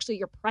past, it's actually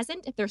your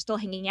present. If they're still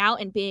hanging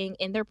out and being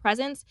in their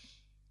presence,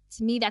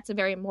 to me, that's a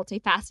very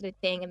multifaceted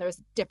thing. And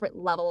there's different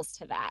levels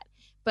to that.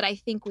 But I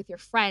think with your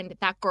friend,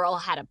 that girl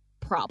had a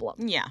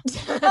problem. Yeah.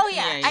 Oh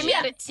yeah. I mean,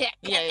 had a tick.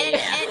 Yeah.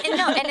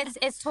 And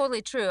it's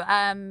totally true.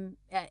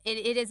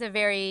 It is a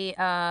very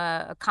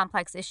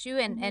complex issue,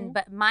 and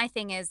but my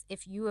thing is,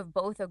 if you have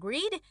both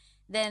agreed,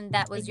 then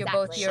that was your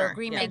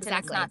agreement, and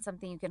it's not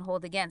something you can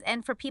hold against.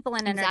 And for people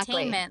in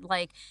entertainment,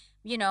 like,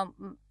 you know,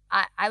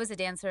 I was a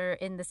dancer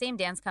in the same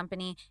dance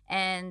company,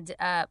 and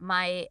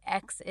my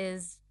ex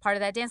is part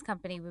of that dance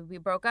company. We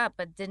broke up,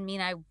 but didn't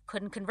mean I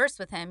couldn't converse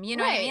with him. You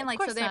know what I mean?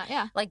 Like, so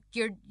they're like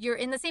you're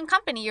in the same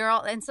company. You're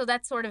all, and so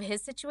that's sort of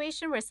his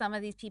situation. Where some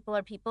of these people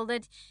are people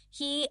that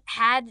he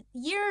had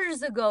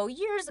years ago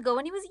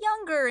when he was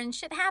younger, and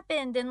shit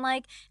happened, and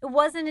like it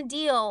wasn't a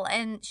deal,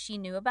 and she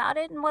knew about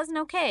it and wasn't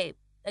okay.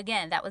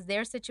 Again, that was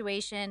their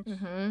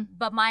situation.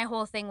 But my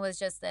whole thing was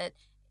just that,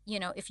 you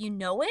know, if you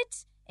know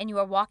it, and you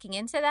are walking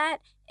into that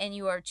and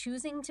you are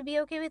choosing to be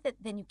okay with it,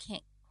 then you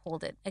can't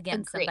hold it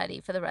against somebody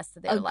for the rest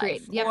of their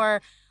life. Yep.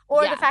 Or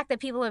the fact that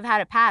people have had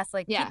a past.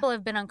 Like, people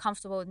have been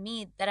uncomfortable with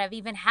me that I've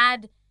even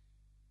had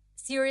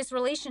serious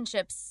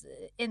relationships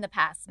in the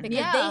past because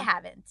Yeah. they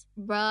haven't.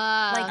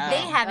 Bruh. Like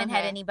they haven't had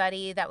Okay.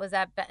 anybody that was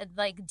that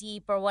like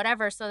deep or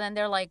whatever. So then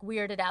they're like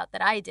weirded out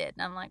that I did,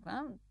 and I'm like,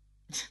 well,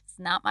 it's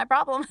not my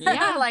problem.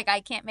 Yeah. Like I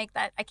can't make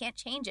that. I can't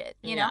change it.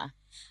 You know.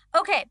 Yeah.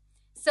 Okay,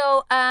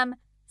 so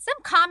some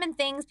common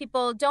things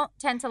people don't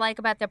tend to like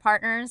about their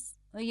partners.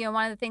 You know,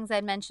 one of the things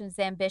I mentioned is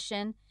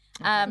ambition.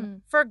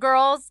 For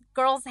girls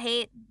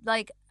hate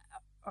like,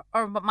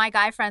 or what my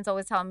guy friends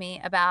always tell me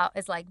about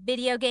is like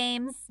video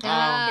games,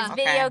 Yeah. his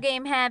video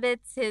game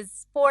habits, his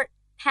sport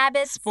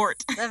habits,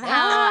 of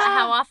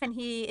how often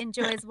he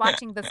enjoys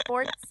watching the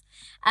sports,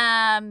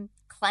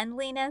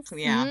 cleanliness,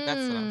 Yeah,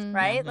 that's what I was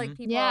right? mhm. Like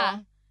people Yeah.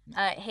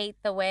 hate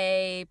the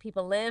way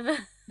people live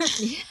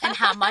and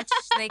how much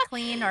they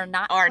clean or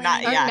not Or clean.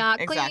 not, Or yeah,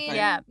 not exactly. clean.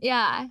 Yeah.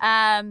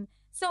 Yeah.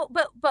 So,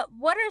 but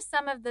what are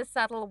some of the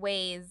subtle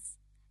ways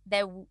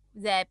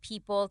that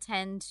people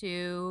tend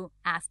to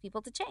ask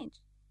people to change?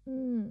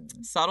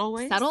 Subtle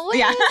ways? Subtle ways?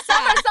 Yeah.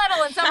 Some are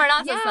subtle and some are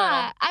not so Yeah.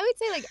 subtle. I would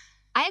say, like,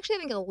 I actually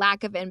think a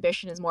lack of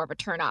ambition is more of a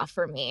turnoff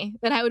for me.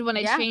 That I would want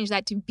to Yeah. change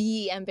that to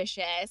be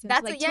ambitious. And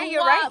That's to, like, yeah, to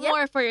you're want right. Yeah.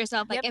 more for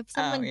yourself. Like, Yep. if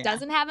someone yeah.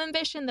 doesn't have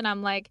ambition, then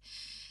I'm like,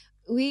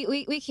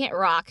 we can't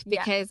rock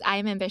Yeah. because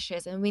I'm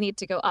ambitious and we need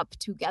to go up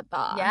together.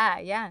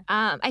 Yeah.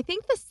 I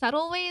think the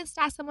subtle ways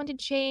to ask someone to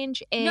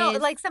change is No,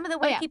 like some of the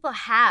way yeah. people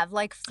have,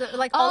 like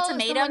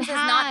ultimatums is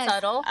someone not has.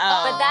 subtle,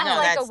 Oh, but that's no,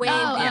 like that's a way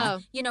not, that yeah.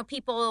 you know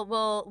people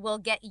will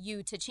get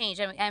you to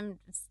change. I'm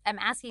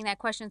asking that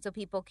question so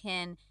people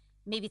can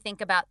maybe think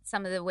about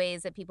some of the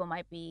ways that people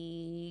might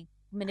be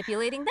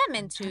manipulating them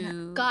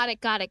into got it.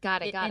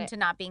 into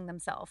not being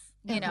themselves.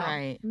 You know,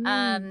 Right.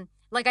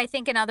 like I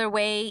think another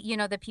way, you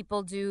know, that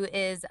people do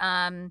is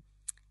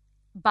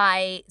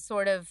by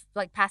sort of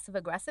like passive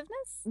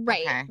aggressiveness.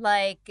 Right. Okay.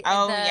 Like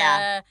Oh,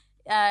 yeah.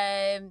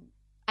 I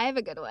have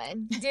a good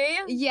one. Do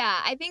you? Yeah,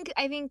 I think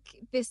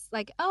this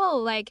like, oh,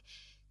 like,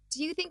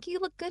 do you think you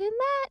look good in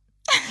that?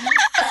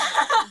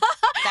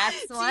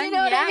 That's Do one. you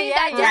know what I mean? Yeah,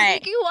 That yeah, just Right.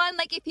 make you one.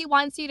 Like, if he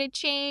wants you to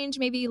change,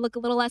 maybe you look a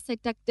little less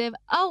seductive.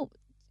 Oh,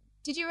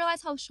 did you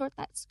realize how short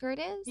that skirt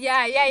is?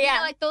 yeah. You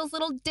know, like those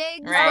little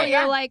digs where Right.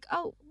 you're Yeah. like,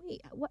 oh,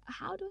 wait,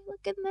 how do I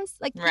look in this?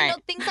 Like, you know,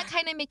 Right. things that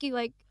kind of make you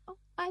like, oh,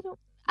 I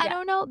Yeah.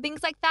 don't know,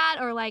 things like that,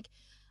 or like,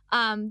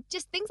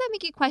 just things that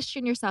make you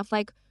question yourself,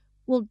 like,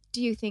 well,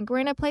 do you think we're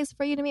in a place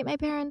for you to meet my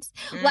parents?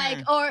 Like,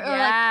 or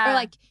Yeah.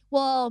 like,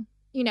 well,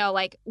 you know,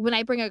 like when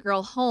I bring a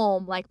girl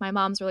home, like my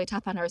mom's really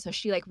tough on her, so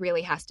she like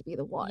really has to be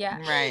the one. Yeah.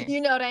 Right. You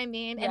know what I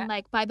mean? Yeah. And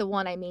like by the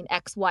one, I mean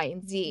X, Y,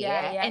 and Z.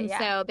 Yeah, and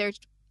yeah.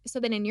 so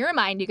then in your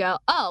mind you go,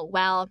 oh,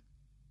 well,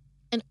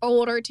 in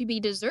order to be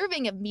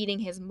deserving of meeting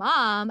his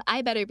mom,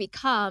 I better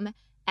become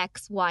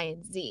X, Y,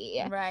 and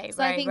Z. Right.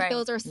 So I think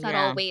those are subtle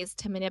Yeah. ways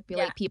to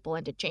manipulate Yeah. people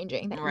into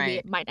changing that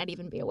Right. we might not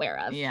even be aware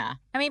of. Yeah.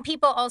 I mean,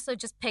 people also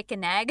just pick a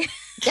nag.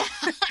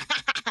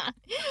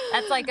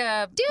 That's like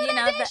a do you the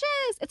know dishes.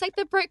 It's like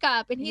the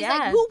breakup, and he's Yeah.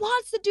 like, "Who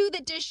wants to do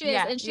the dishes?"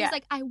 Yeah, And she's yeah.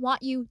 like, "I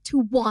want you to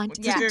want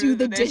Yeah. to do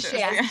the dishes."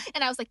 Yeah.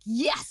 And I was like,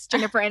 "Yes,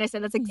 Jennifer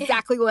Aniston. That's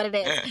exactly what it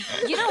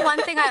is." You know,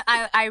 one thing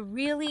I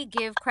really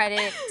give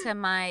credit to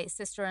my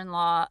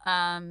sister-in-law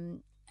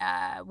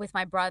with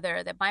my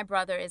brother, that my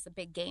brother is a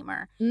big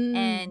gamer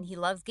and he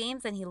loves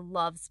games and he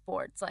loves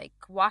sports. Like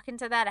walk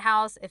into that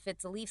house, if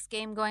it's a Leafs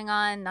game going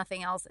on,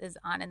 nothing else is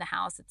on in the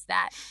house. It's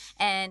that.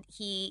 And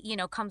he, you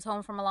know, comes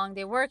home from a long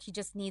day of work. He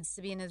just needs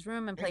to be in his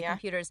room and play Yeah.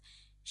 computers.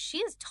 She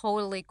is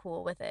totally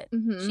cool with it.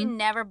 Mhm. She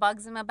never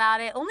bugs him about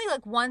it. Only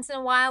like once in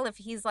a while if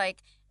he's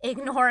like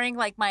ignoring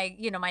like my,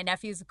 you know, my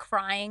nephew's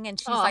crying and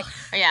she's Oh. like,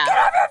 Yeah. get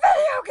off your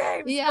video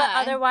games. Yeah.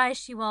 But otherwise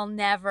she will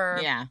never.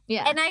 Yeah.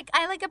 Yeah. And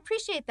I like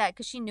appreciate that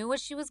because she knew what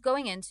she was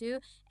going into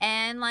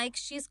and like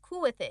she's cool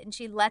with it and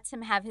she lets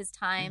him have his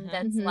time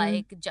that's Mhm.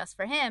 like just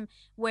for him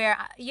where,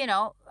 you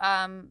know,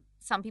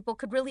 some people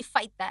could really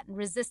fight that and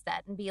resist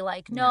that and be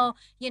like, no,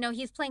 you know,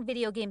 he's playing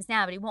video games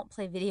now, but he won't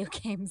play video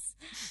games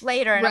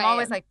later. And I'm Right.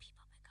 always like,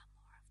 people become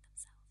more of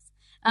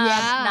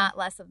themselves, Yeah. not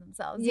less of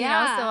themselves. You know,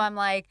 Yeah. so I'm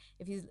like,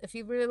 if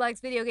he really likes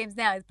video games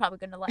now, he's probably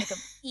going to like them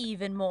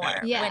even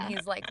more Yeah. when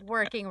he's like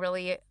working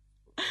really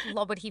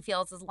what he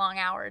feels is long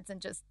hours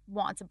and just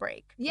wants a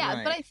break. Yeah,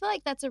 but Right. I feel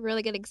like that's a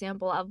really good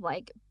example of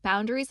like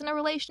boundaries in a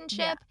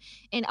relationship.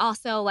 And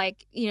also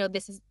like, you know,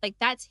 this is like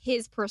that's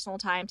his personal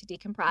time to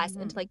decompress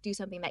and to like do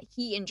something that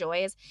he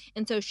enjoys.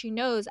 And so she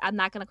knows I'm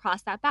not going to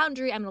cross that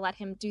boundary. I'm going to let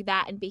him do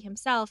that and be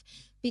himself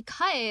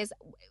because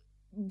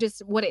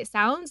just what it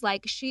sounds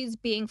like she's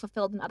being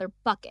fulfilled in other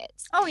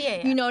buckets. Oh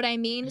yeah. You know what I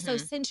mean? So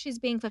Mhm. since she's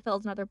being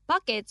fulfilled in other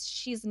buckets,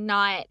 she's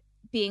not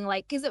being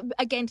like, because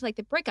again, to like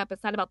the breakup,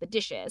 it's not about the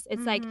dishes.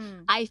 It's like,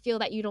 Mhm. I feel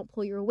that you don't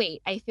pull your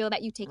weight. I feel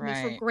that you take me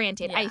for Right.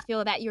 granted. I Yeah.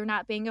 feel that you're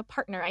not being a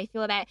partner. I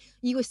feel that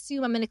you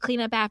assume I'm going to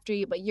clean up after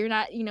you, but you're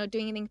not, you know,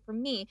 doing anything for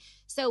me.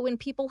 So when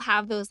people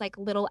have those like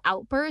little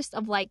outbursts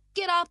of like,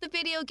 get off the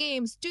video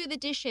games, do the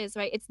dishes,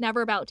 right? It's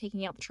never about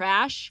taking out the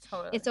trash.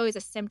 Totally. It's always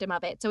a symptom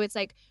of it. So it's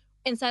like,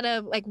 instead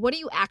of like, what are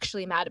you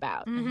actually mad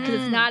about? Because Mhm.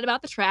 it's not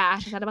about the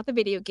trash. It's not about the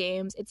video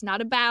games. It's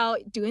not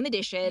about doing the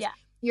dishes. Yeah.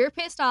 You're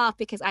pissed off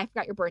because I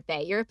forgot your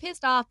birthday. You're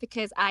pissed off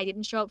because I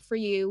didn't show up for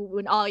you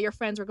when all your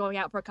friends were going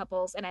out for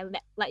couples and I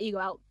let you go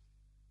out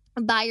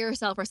by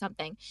yourself or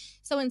something.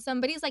 So when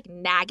somebody's like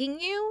nagging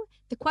you,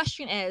 the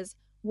question is,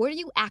 what are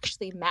you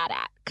actually mad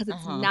at? Because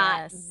it's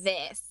not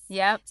this.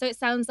 Yep. So it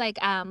sounds like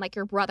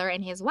your brother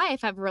and his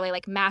wife have really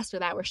like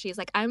mastered that, where she's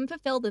like, I'm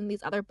fulfilled in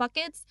these other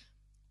buckets.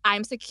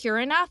 I'm secure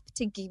enough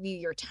to give you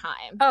your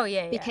time. Oh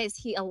yeah, because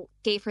he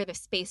gave her the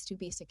space to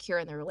be secure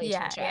in the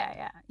relationship.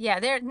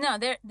 Yeah.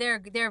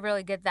 They're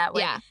really good that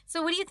way. Yeah.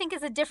 So what do you think is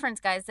the difference,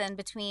 guys, then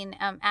between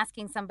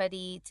asking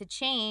somebody to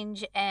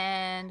change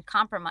and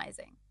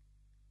compromising?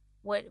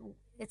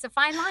 It's a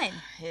fine line.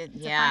 It's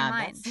a fine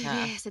line.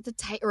 Yes, it's a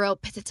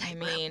tightrope. I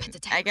mean,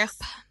 I guess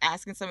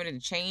asking somebody to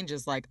change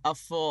is like a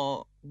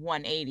full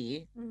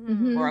 180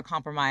 Mm-hmm. or a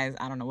compromise.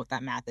 I don't know what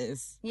that math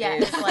is. Yeah,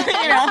 it's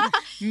like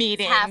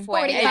meeting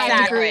halfway,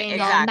 45 degree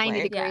angle,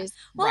 90 degrees.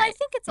 Yeah. Well, right. I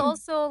think it's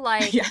also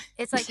like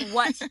it's like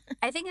what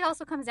I think it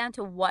also comes down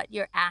to what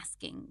you're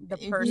asking the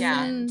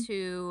person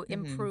to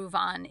improve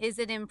on. Is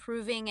it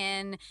improving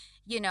in,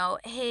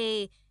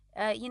 hey,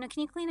 can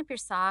you clean up your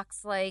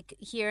socks like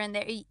here and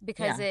there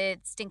because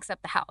it stinks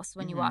up the house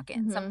when you walk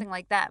in, something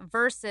like that,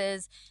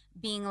 versus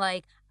being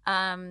like,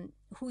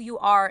 who you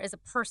are as a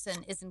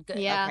person isn't good.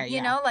 Yeah. Okay,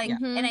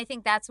 and I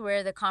think that's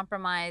where the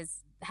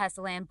compromise has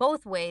to land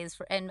both ways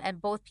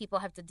and both people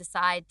have to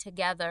decide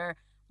together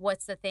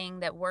what's the thing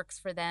that works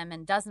for them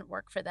and doesn't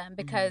work for them,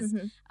 because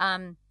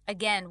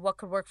again, what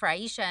could work for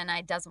Aisha and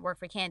I doesn't work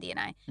for Candy and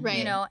I,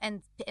 right.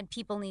 And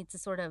people need to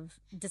sort of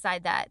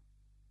decide that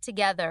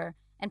together.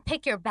 And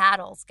pick your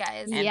battles,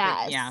 guys.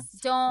 Yes.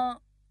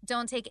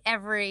 Don't take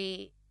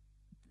every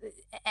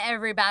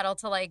battle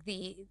to like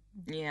the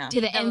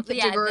to the nth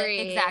degree.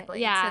 Exactly.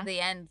 Yeah. To the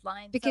end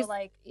line. Because so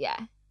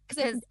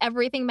because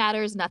everything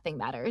matters, nothing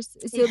matters.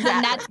 So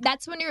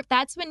that's when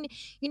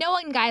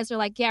when guys are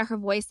like, yeah, her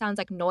voice sounds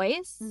like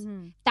noise.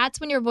 Mm-hmm. That's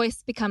when your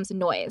voice becomes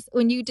noise.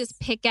 When you just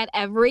pick at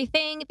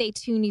everything, they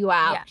tune you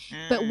out.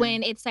 Yeah. But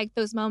when it's like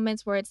those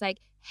moments where it's like,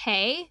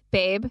 hey,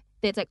 babe,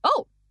 it's like,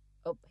 oh,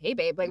 hey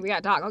babe, like we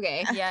gotta talk,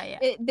 okay? Yeah.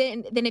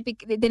 Then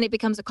it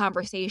becomes a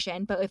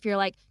conversation. But if you're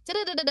like, you're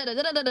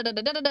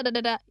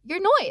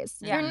noise.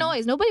 Yeah. You're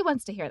noise. Nobody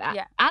wants to hear that.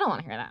 Yeah. I don't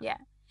want to hear that. Yeah.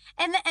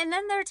 And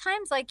then there are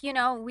times like,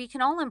 we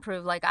can all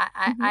improve. Like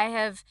I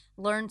have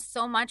learned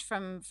so much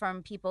from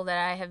people that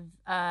I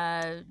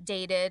have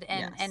dated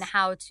and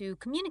how to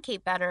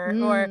communicate better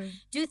or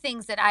do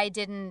things that I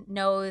didn't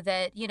know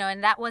that,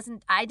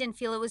 and I didn't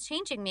feel it was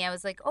changing me. I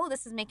was like, oh,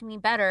 this is making me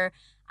better.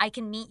 I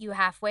can meet you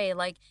halfway.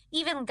 Like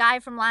even a guy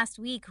from last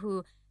week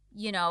who,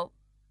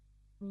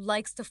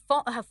 likes to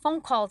have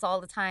phone calls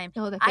all the time.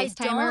 Oh, the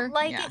FaceTimer. I don't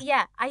like it.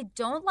 Yeah, I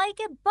don't like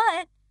it,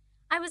 but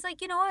I was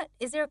like, you know what?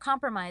 Is there a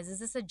compromise? Is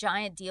this a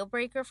giant deal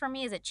breaker for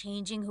me? Is it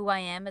changing who I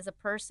am as a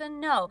person?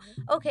 No.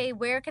 Okay,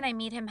 where can I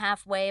meet him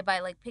halfway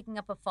by like picking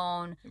up a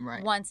phone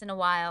once in a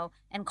while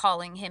and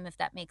calling him if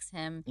that makes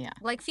him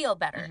like feel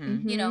better,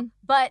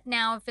 But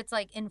now if it's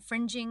like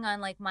infringing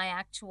on like my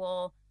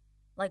actual,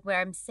 like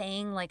where I'm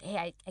saying like,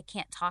 hey, I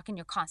can't talk and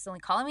you're constantly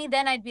calling me,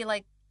 then I'd be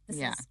like, this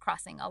is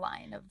crossing a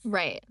line of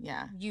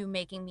you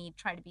making me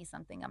try to be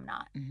something I'm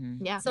not.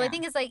 Mm-hmm. Yeah. So I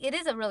think it's like, it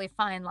is a really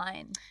fine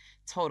line.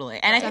 Totally.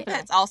 And I think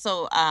that's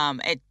also,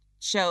 it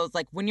shows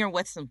like when you're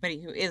with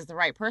somebody who is the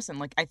right person,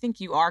 like I think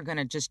you are going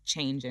to just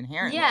change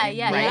inherently. Right?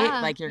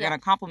 Yeah. Like you're going to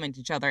complement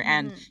each other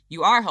and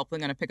you are hopefully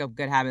going to pick up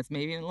good habits,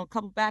 maybe a little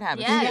couple bad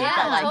habits too. Yeah,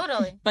 but like,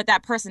 totally. But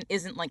that person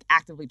isn't like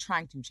actively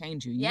trying to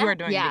change you. You are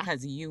doing it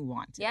because you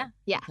want to.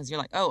 Yeah. Because you're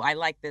like, oh, I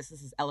like this.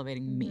 This is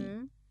elevating me.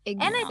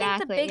 Exactly. And I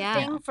think the big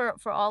thing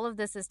for all of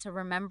this is to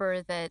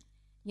remember that,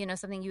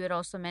 something you had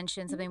also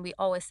mentioned, something we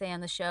always say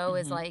on the show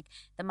is like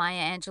the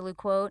Maya Angelou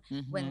quote,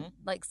 when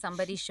like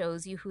somebody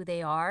shows you who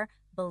they are,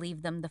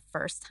 believe them the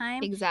first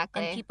time.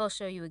 Exactly. And people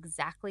show you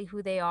exactly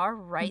who they are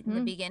right in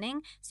the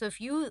beginning. So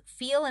if you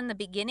feel in the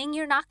beginning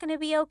you're not going to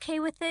be okay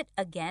with it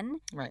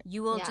again,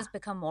 you will just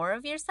become more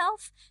of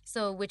yourself.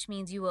 So which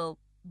means you will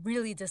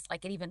really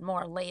dislike it even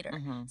more later.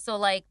 So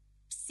like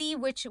see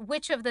which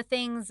of the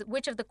things,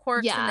 which of the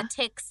quirks and the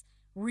tics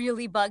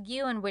really bug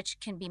you and which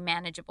can be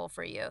manageable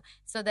for you,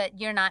 so that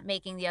you're not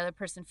making the other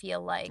person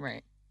feel like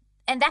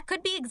and that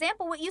could be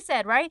example what you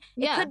said, right?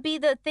 It could be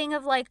the thing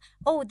of like,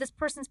 oh, this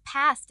person's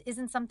past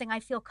isn't something I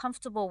feel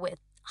comfortable with.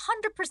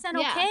 100%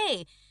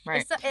 okay.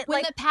 Right.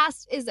 When the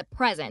past is a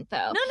present,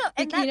 though. No,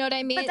 and you know what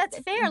I mean? But that's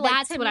fair.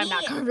 That's like, what I'm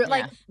not comfortable.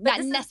 Like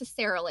not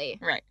necessarily.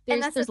 Right.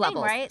 And that's there's the thing,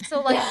 levels, right?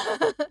 So like,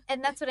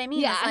 and that's what I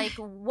mean. It's like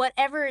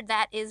whatever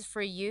that is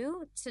for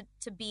you to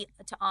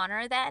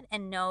honor that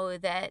and know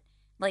that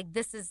like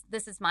this is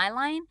my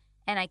line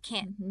and I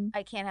can't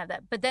have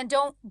that. But then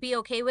don't be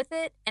okay with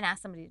it and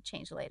ask somebody to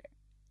change later.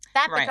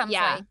 That becomes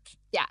like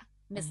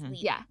misleading.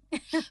 Yeah.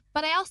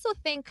 But I also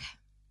think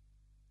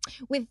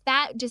with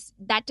that just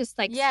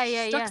like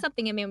struck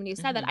something in me when you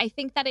said that. I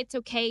think that it's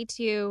okay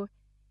to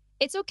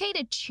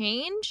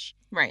change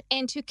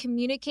and to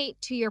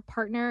communicate to your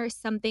partner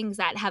some things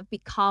that have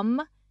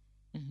become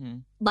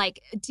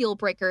like deal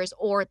breakers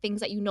or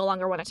things that you no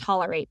longer want to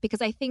tolerate,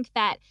 because I think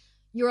that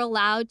you're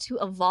allowed to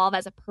evolve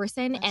as a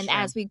person. That's and true.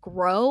 as we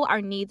grow,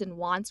 our needs and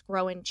wants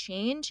grow and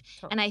change.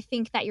 Totally. And I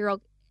think that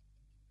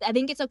I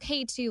think it's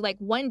okay to like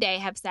one day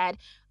have said,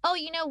 oh,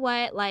 you know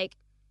what? Like,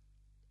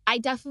 I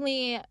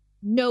definitely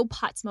no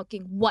pot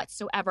smoking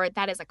whatsoever.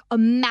 That is like a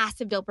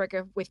massive deal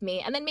breaker with me.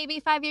 And then maybe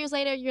 5 years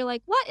later, you're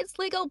like, what? It's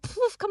legal.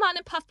 Poof, come on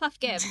and puff, puff,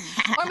 give.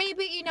 Or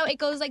maybe, you know, it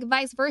goes like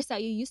vice versa.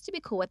 You used to be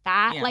cool with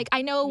that. Yeah. Like,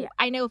 I know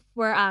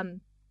for,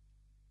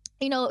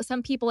 you know,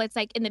 some people, it's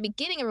like in the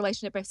beginning of a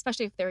relationship,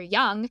 especially if they're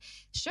young,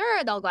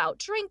 sure, they'll go out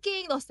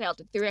drinking, they'll stay out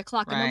to 3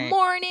 o'clock in the Right.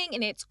 morning,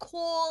 and it's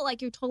cool.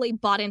 Like, you're totally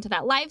bought into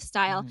that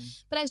lifestyle.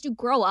 Mhm. But as you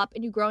grow up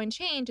and you grow and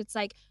change, it's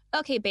like,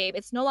 okay, babe,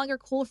 it's no longer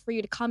cool for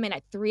you to come in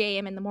at 3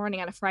 a.m. in the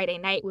morning on a Friday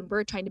night when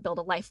we're trying to build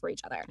a life for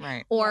each other.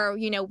 Right. Or,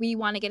 you know, we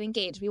want to get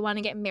engaged, we want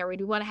to get married,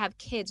 we want to have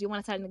kids, we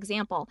want to set an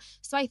example.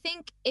 So I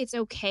think it's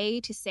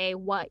okay to say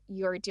what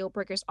your deal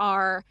breakers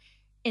are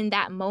in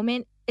that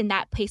moment, in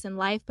that place in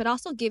life, but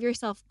also give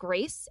yourself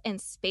grace and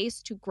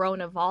space to grow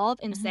and evolve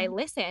and say,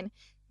 listen,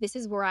 this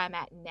is where I'm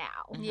at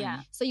now. Mhm.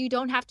 Yeah. So you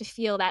don't have to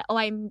feel that, oh,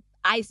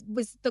 I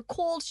was the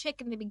cold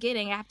chick in the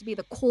beginning. I have to be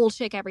the cool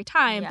chick every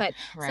time. Yeah. But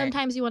Right.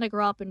 sometimes you want to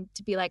grow up and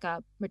to be like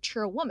a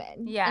mature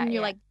woman. Yeah, And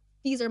you're yeah. like,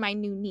 these are my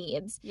new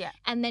needs. Yeah.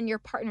 And then your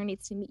partner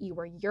needs to meet you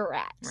where you're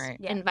at. Right.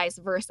 Yeah. And vice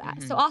versa.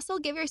 Mhm. So also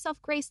give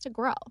yourself grace to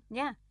grow.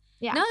 Yeah.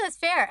 Yeah. No, that's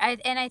fair.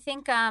 I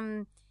think,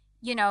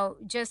 you know,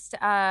 just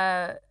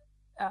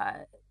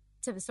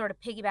to sort of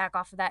piggyback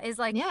off of that is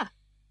like, Yeah.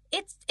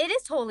 it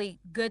is totally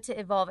good to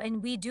evolve,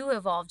 and we do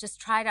evolve. Just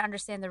try to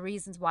understand the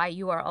reasons why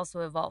you are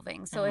also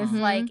evolving. So if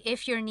Mhm.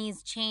 if your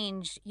needs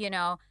change, you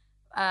know,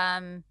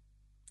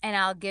 and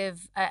I'll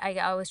give, I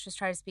always just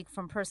try to speak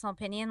from personal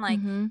opinion. Like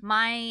Mhm.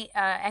 my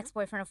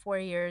ex-boyfriend of 4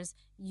 years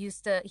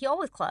he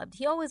always clubbed.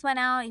 He always went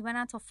out. He went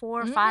out till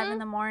 4 or 5 in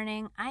the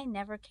morning. I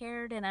never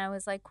cared. And I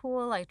was like,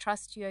 cool, I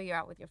trust you. You're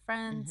out with your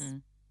friends.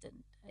 Mhm.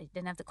 I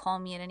didn't have to call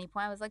me at any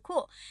point. I was like,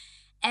 cool.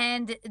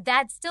 And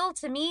that still,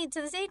 to me,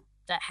 to this day,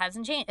 that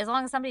hasn't changed. As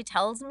long as somebody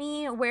tells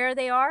me where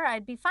they are,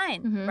 I'd be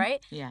fine, Mhm.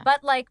 right? Yeah.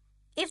 But like,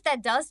 if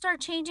that does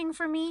start changing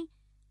for me,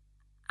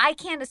 I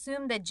can't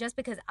assume that just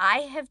because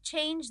I have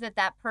changed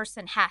that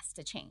person has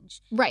to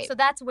change. Right. So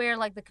that's where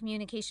like the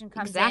communication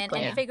comes Exactly.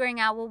 in and Yeah. figuring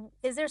out, well,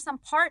 is there some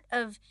part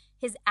of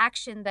his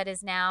action that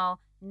is now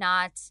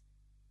not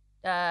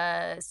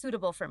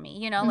suitable for me?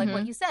 You know, like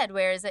what Mhm. you said,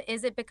 where is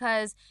it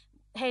because,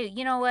 hey,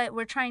 you know what,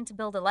 we're trying to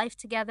build a life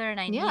together and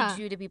I Yeah.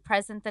 need you to be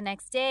present the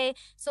next day.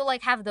 So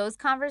like have those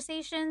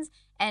conversations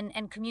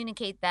and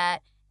communicate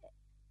that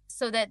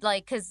so that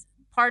like, because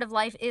part of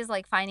life is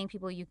like finding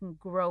people you can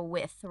grow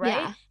with, right?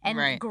 Yeah. And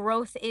Right.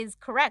 growth is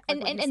correct. Like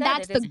And- what and- you and said,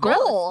 that's it the is growth.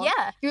 goal.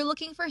 Yeah. You're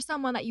looking for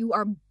someone that you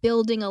are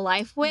building a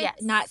life with, Yes.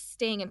 not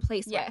staying in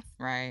place Yes. with.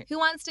 Right. Who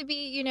wants to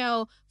be, you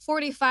know,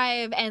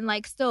 45 and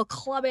like still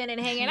clubbing and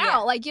hanging Yeah.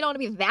 out? Like, you don't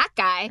want to be that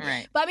guy.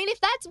 Right. But I mean, if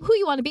that's who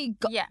you want to be,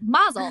 Yeah.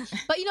 mazel.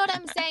 But you know what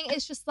I'm saying?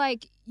 It's just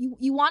like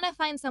you want to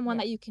find someone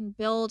Yeah. that you can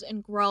build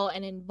and grow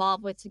and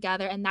involve with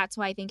together. And that's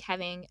why I think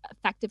having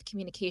effective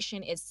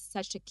communication is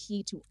such a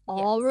key to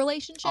all Yes.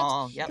 relationships.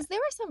 Oh, yep. Because there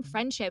were some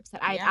friendships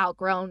that I've Yeah.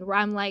 outgrown where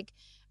I'm like,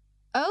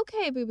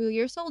 okay, boo boo,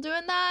 you're still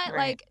doing that? Right.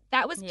 Like,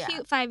 that was Yeah.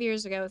 cute 5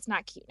 years ago. It's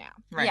not cute now.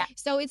 Right. Yeah.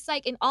 So it's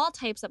like in all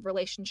types of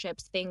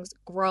relationships, things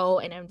grow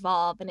and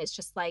evolve. And it's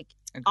just like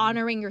Agreed.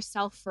 honoring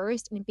yourself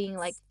first and being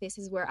like, this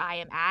is where I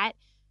am at.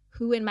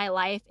 Who in my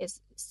life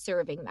is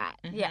serving that?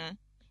 Yeah. Mhm.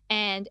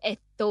 And if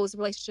those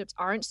relationships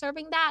aren't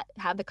serving that,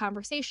 have the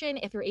conversation.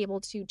 If you're able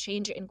to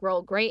change it and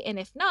grow, great. And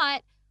if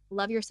not,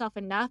 love yourself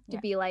enough to Yeah.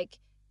 be like,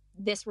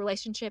 this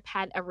relationship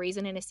had a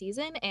reason and a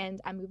season, and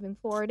I'm moving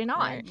forward and on.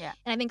 Right. Yeah.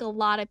 And I think a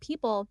lot of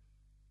people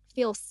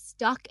feel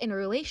stuck in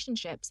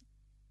relationships.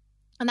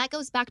 And that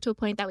goes back to a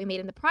point that we made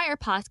in the prior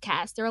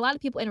podcast. There are a lot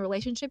of people in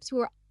relationships who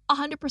are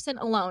 100%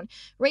 alone,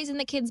 raising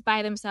the kids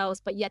by themselves,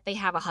 but yet they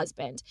have a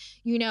husband,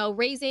 you know,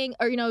 raising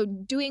or, you know,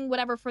 doing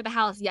whatever for the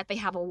house, yet they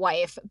have a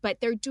wife, but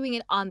they're doing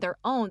it on their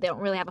own. They don't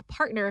really have a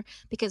partner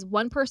because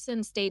one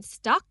person stayed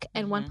stuck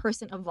and one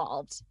person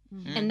evolved.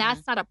 Mhm. And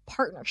that's not a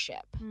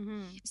partnership.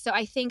 Mhm. So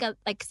I think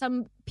like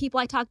some people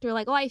I talk to are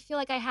like, oh, I feel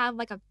like I have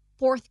like a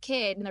 4th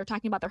kid, and they're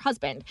talking about their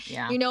husband,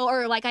 Yeah. you know,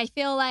 or like I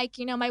feel like,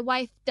 you know, my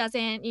wife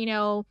doesn't, you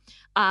know,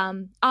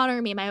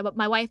 honor me. My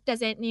wife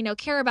doesn't, you know,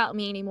 care about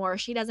me anymore.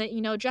 She doesn't,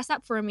 you know, dress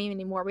up for me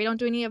anymore. We don't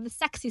do any of the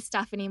sexy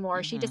stuff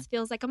anymore. She Mhm. just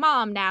feels like a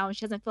mom now, and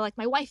she doesn't feel like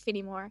my wife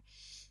anymore.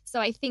 So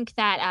I think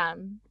that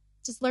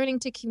just learning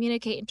to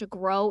communicate and to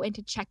grow and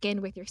to check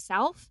in with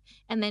yourself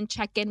and then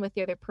check in with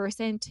the other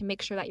person to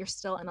make sure that you're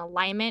still in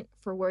alignment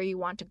for where you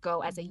want to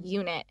go as a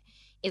unit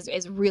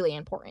is really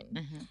important.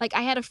 Mhm. Like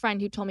I had a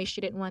friend who told me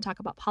she didn't want to talk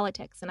about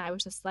politics, and I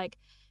was just like,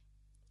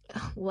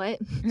 what?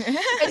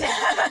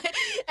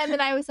 And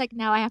then I was like,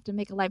 now I have to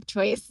make a life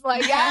choice.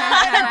 Like,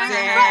 I don't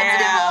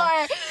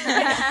have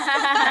friends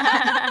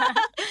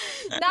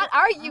anymore. Not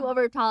argue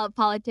over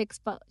politics,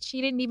 but she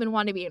didn't even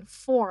want to be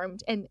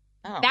informed. And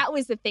Oh. that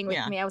was the thing with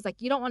Yeah. me. I was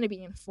like, you don't want to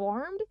be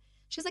informed?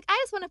 She's like, I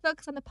just want to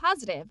focus on the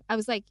positive. I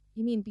was like,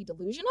 you mean be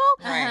delusional?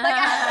 Right. Like,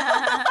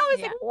 I was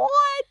Yeah. like,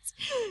 what?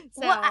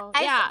 So, Well,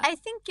 yeah. I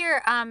think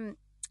you're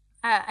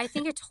I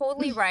think you're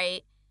totally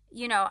right.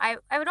 You know, I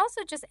would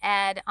also just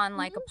add on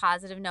like a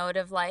positive note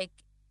of like,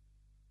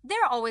 there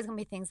are always going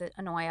to be things that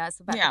annoy us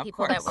about the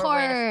people that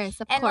we're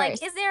with. Of course.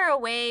 Like, is there a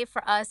way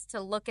for us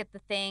to look at the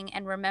thing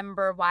and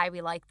remember why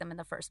we like them in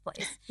the first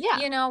place?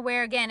 Yeah. You know,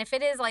 where again, if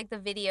it is like the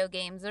video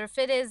games, or if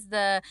it is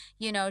the,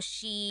 you know,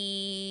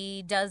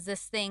 she does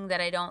this thing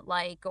that I don't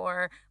like,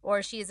 or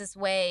she's this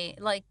way.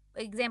 Like,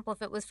 example,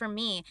 if it was for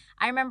me,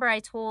 I remember I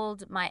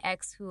told my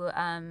ex who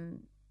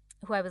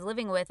I was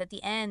living with at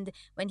the end,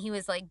 when he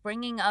was like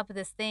bringing up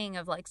this thing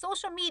of like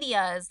social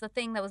media is the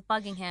thing that was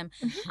bugging him.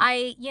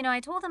 I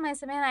told him, I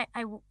said, man,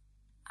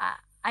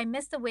 I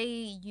miss the way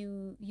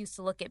you used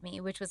to look at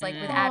me, which was like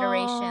with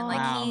adoration.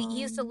 Like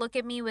he used to look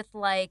at me with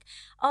like,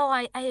 oh,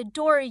 I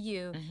adore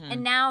you.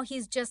 And now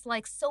he's just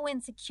like so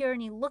insecure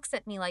and he looks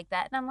at me like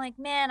that. And I'm like,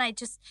 man,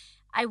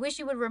 I wish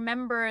you would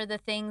remember the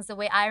things the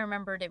way I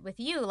remembered it with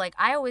you. Like,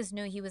 I always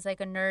knew he was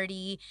like a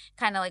nerdy,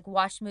 kind of like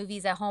watch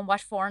movies at home,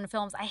 watch foreign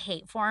films. I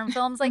hate foreign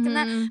films like in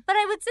that. But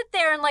I would sit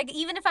there and like,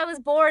 even if I was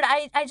bored,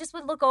 I just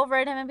would look over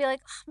at him and be like,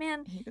 oh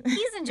man,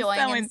 he's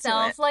enjoying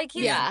himself. Like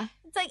he's,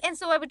 it's like, and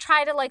so I would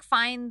try to like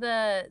find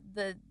the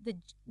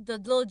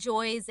little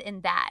joys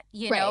in that,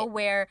 you know,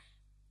 where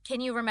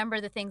can you remember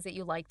the things that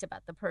you liked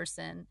about the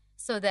person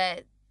so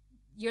that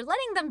you're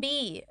letting them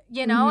be,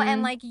 you know,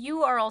 and like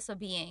you are also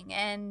being,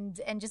 and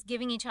just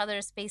giving each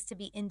other space to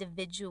be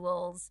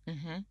individuals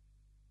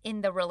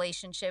in the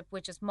relationship,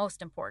 which is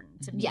most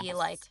important, to be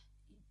like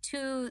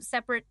two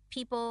separate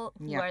people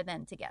who are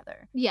then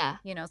together. Yeah.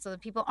 You know, so that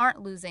people aren't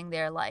losing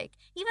their like,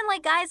 even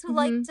like guys who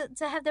like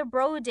to have their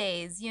bro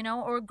days, you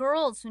know, or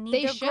girls who need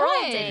their girl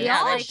days.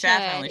 Yeah, like, they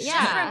definitely should.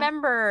 Just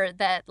remember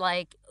that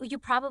like you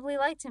probably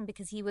liked him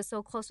because he was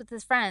so close with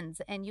his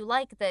friends, and you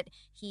like that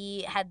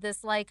he had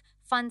this like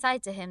fun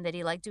side to him, that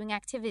he liked doing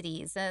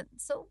activities.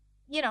 So,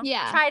 you know,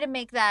 try to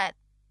make that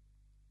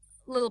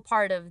little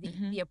part of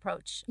the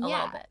approach a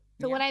little bit.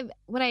 So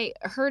what I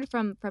heard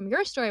from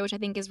your story, which I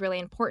think is really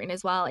important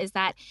as well, is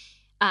that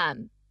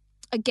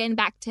again,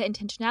 back to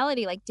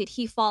intentionality. Like, did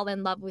he fall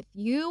in love with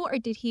you, or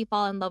did he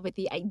fall in love with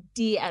the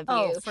idea of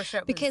you? Oh, for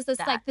sure. Because this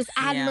like this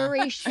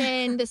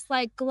admiration, this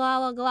like blah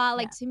blah blah.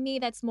 Like to me,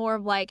 that's more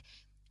of like,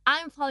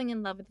 I'm falling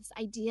in love with this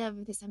idea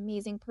of this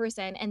amazing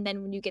person, and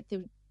then when you get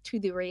to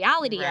the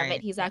reality of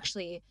it, he's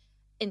actually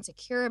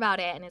insecure about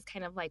it and is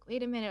kind of like,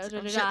 wait a minute,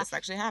 shit, this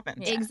actually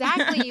happened.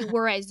 Exactly.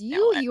 Whereas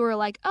you were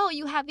like, oh,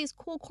 you have these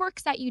cool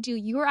quirks that you do.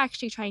 You were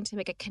actually trying to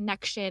make a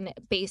connection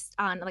based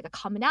on like a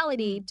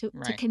commonality to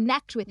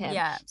connect with him.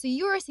 Yeah. So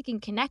you were seeking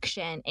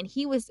connection, and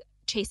he was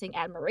chasing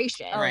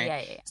admiration. Oh,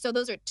 yeah. So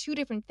those are two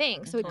different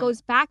things. So it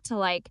goes back to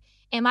like,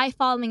 am I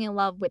falling in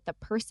love with the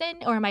person,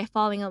 or am I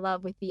falling in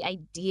love with the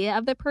idea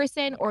of the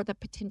person or the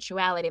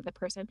potentiality of the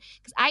person?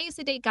 Because I used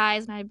to date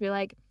guys and I'd be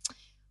like,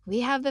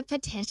 we have the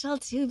potential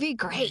to be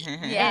great.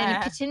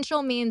 And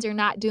potential means you're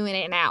not doing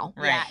it now.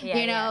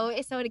 You know,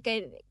 so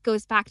it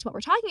goes back to what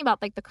we're talking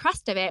about, like the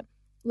crust of it,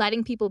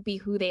 letting people be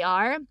who they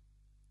are,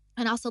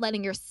 and also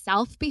letting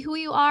yourself be who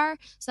you are,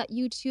 so that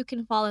you too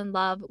can fall in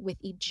love with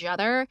each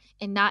other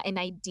and not an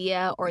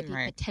idea or the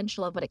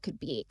potential of what it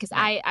could be. Because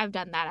I've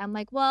done that. I'm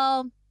like,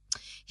 well,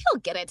 he'll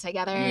get it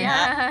together.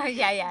 Yeah.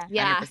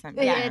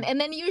 100%,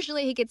 and then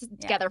usually he gets it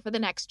together for the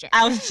next chick.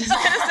 I was just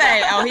gonna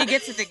say, he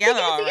gets it together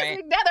all right. He gets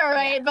it together,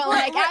 right? But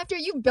like after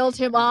you built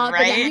him up,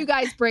 and then you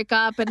guys break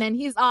up, and then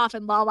he's off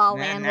in La La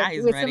Land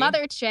with some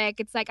other chick.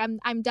 It's like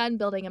I'm done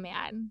building a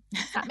man.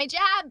 It's not my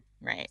job.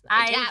 Right.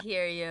 I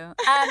hear you.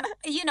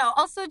 You know,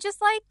 also just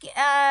like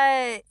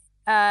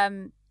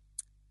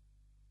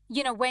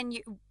you know, when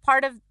you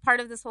part of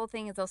this whole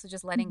thing is also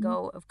just letting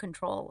go of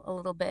control a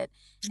little bit,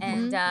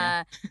 and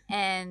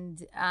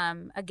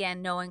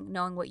again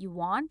knowing what you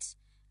want,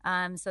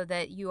 so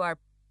that you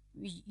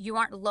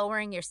aren't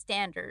lowering your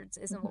standards.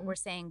 Isn't what we're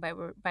saying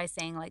by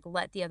saying like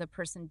let the other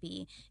person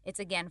be. It's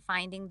again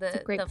finding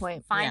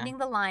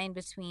the line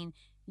between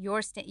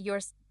your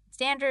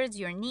standards,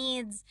 your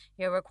needs,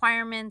 your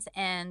requirements,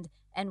 and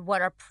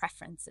what are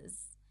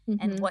preferences,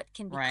 and what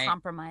can be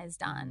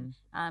compromised on.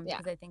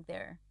 Because I think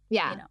they're you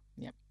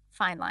know,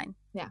 fine line.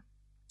 Yeah.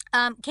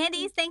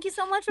 Candice, thank you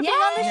so much for being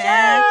on the show.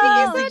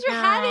 Thank you so much for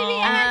having me.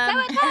 I'm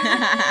so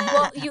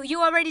excited. Well,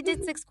 you already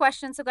did 6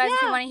 questions. So, guys,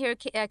 if you want to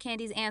hear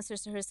Candi's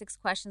answers to her 6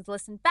 questions,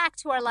 listen back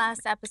to our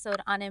last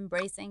episode on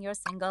embracing your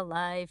single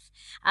life.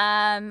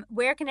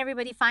 Where can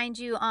everybody find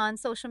you on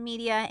social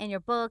media and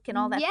your book and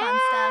all that fun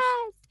stuff?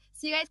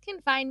 So you guys can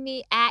find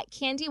me at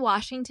Candy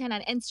Washington on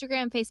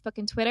Instagram, Facebook,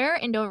 and Twitter,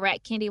 and over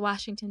at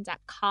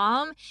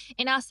candywashington.com.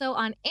 And also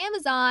on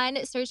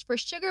Amazon, search for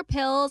Sugar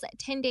Pills,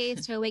 10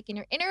 Days to Awaken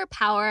Your Inner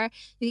Power.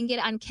 You can get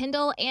it on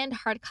Kindle and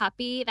hard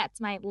copy.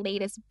 That's my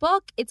latest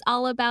book. It's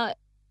all about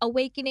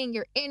awakening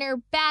your inner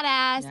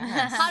badass,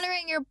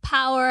 honoring your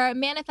power,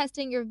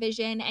 manifesting your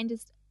vision, and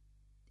just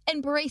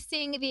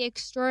embracing the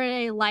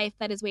extraordinary life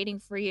that is waiting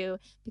for you,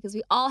 because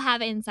we all have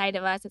it inside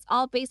of us. It's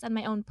all based on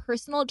my own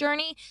personal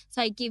journey.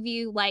 So I give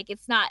you like,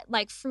 it's not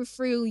like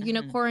frou-frou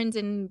unicorns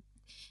and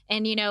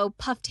you know,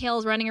 puff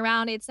tails running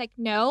around. It's like,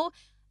 no,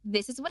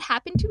 this is what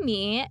happened to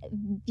me.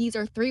 These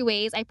are 3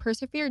 ways I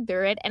persevered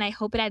through it, and I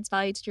hope it adds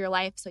value to your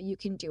life so you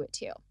can do it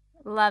too.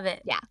 Love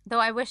it. Yeah. Though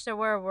I wish there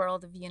were a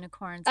world of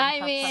unicorns. And I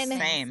puff mean, puff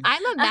Same.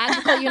 I'm a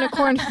magical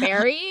unicorn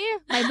fairy.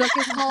 My book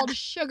is called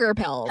Sugar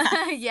Pills.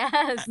 things.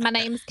 Yes. My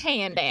name's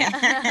Candy.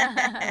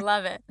 I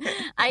love it.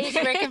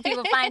 Aisha, where can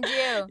people find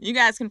you? You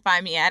guys can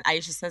find me at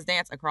Aisha Says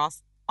Dance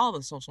across all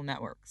the social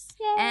networks.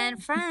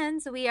 And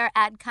friends, we are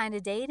at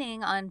Kinda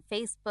Dating on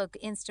Facebook,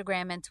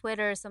 Instagram, and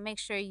Twitter. So make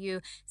sure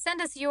you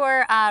send us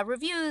your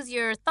reviews,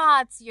 your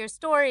thoughts, your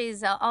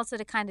stories, also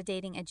to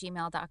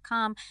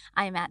kindadating@gmail.com.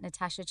 I am at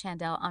Natasha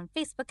Chandel on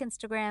Facebook,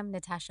 Instagram,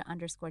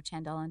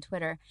 Natasha_Chandel on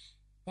Twitter.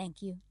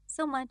 Thank you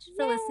so much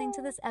for listening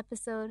to this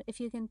episode. If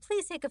you can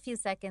please take a few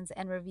seconds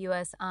and review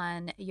us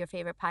on your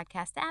favorite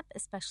podcast app,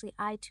 especially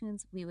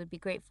iTunes, we would be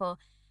grateful.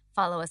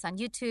 Follow us on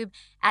YouTube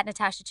at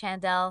Natasha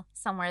Chandel.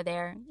 Somewhere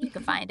there, you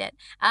can find it.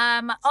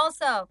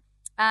 Also,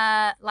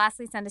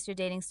 lastly, send us your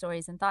dating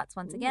stories and thoughts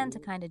once again to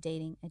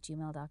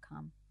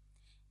kindadating@gmail.com.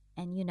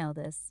 And you know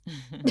this.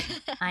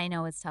 I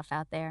know it's tough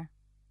out there.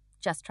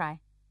 Just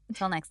try.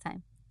 Until next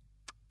time.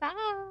 Bye.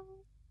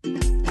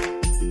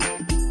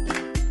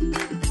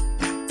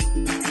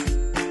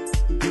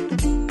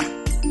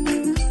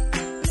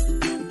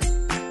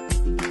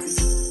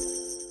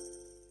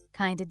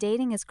 Kinda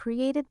Dating is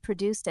created,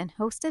 produced, and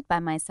hosted by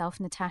myself,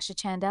 Natasha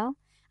Chandel.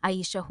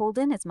 Aisha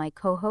Holden is my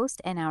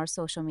co-host and our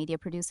social media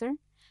producer.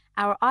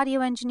 Our audio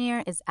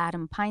engineer is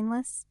Adam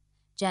Pineless.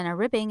 Jenna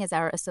Ribbing is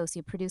our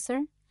associate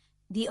producer.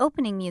 The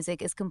opening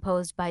music is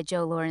composed by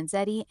Joe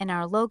Lorenzetti, and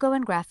our logo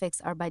and graphics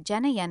are by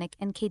Jenna Yannick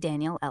and K.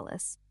 Daniel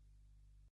Ellis.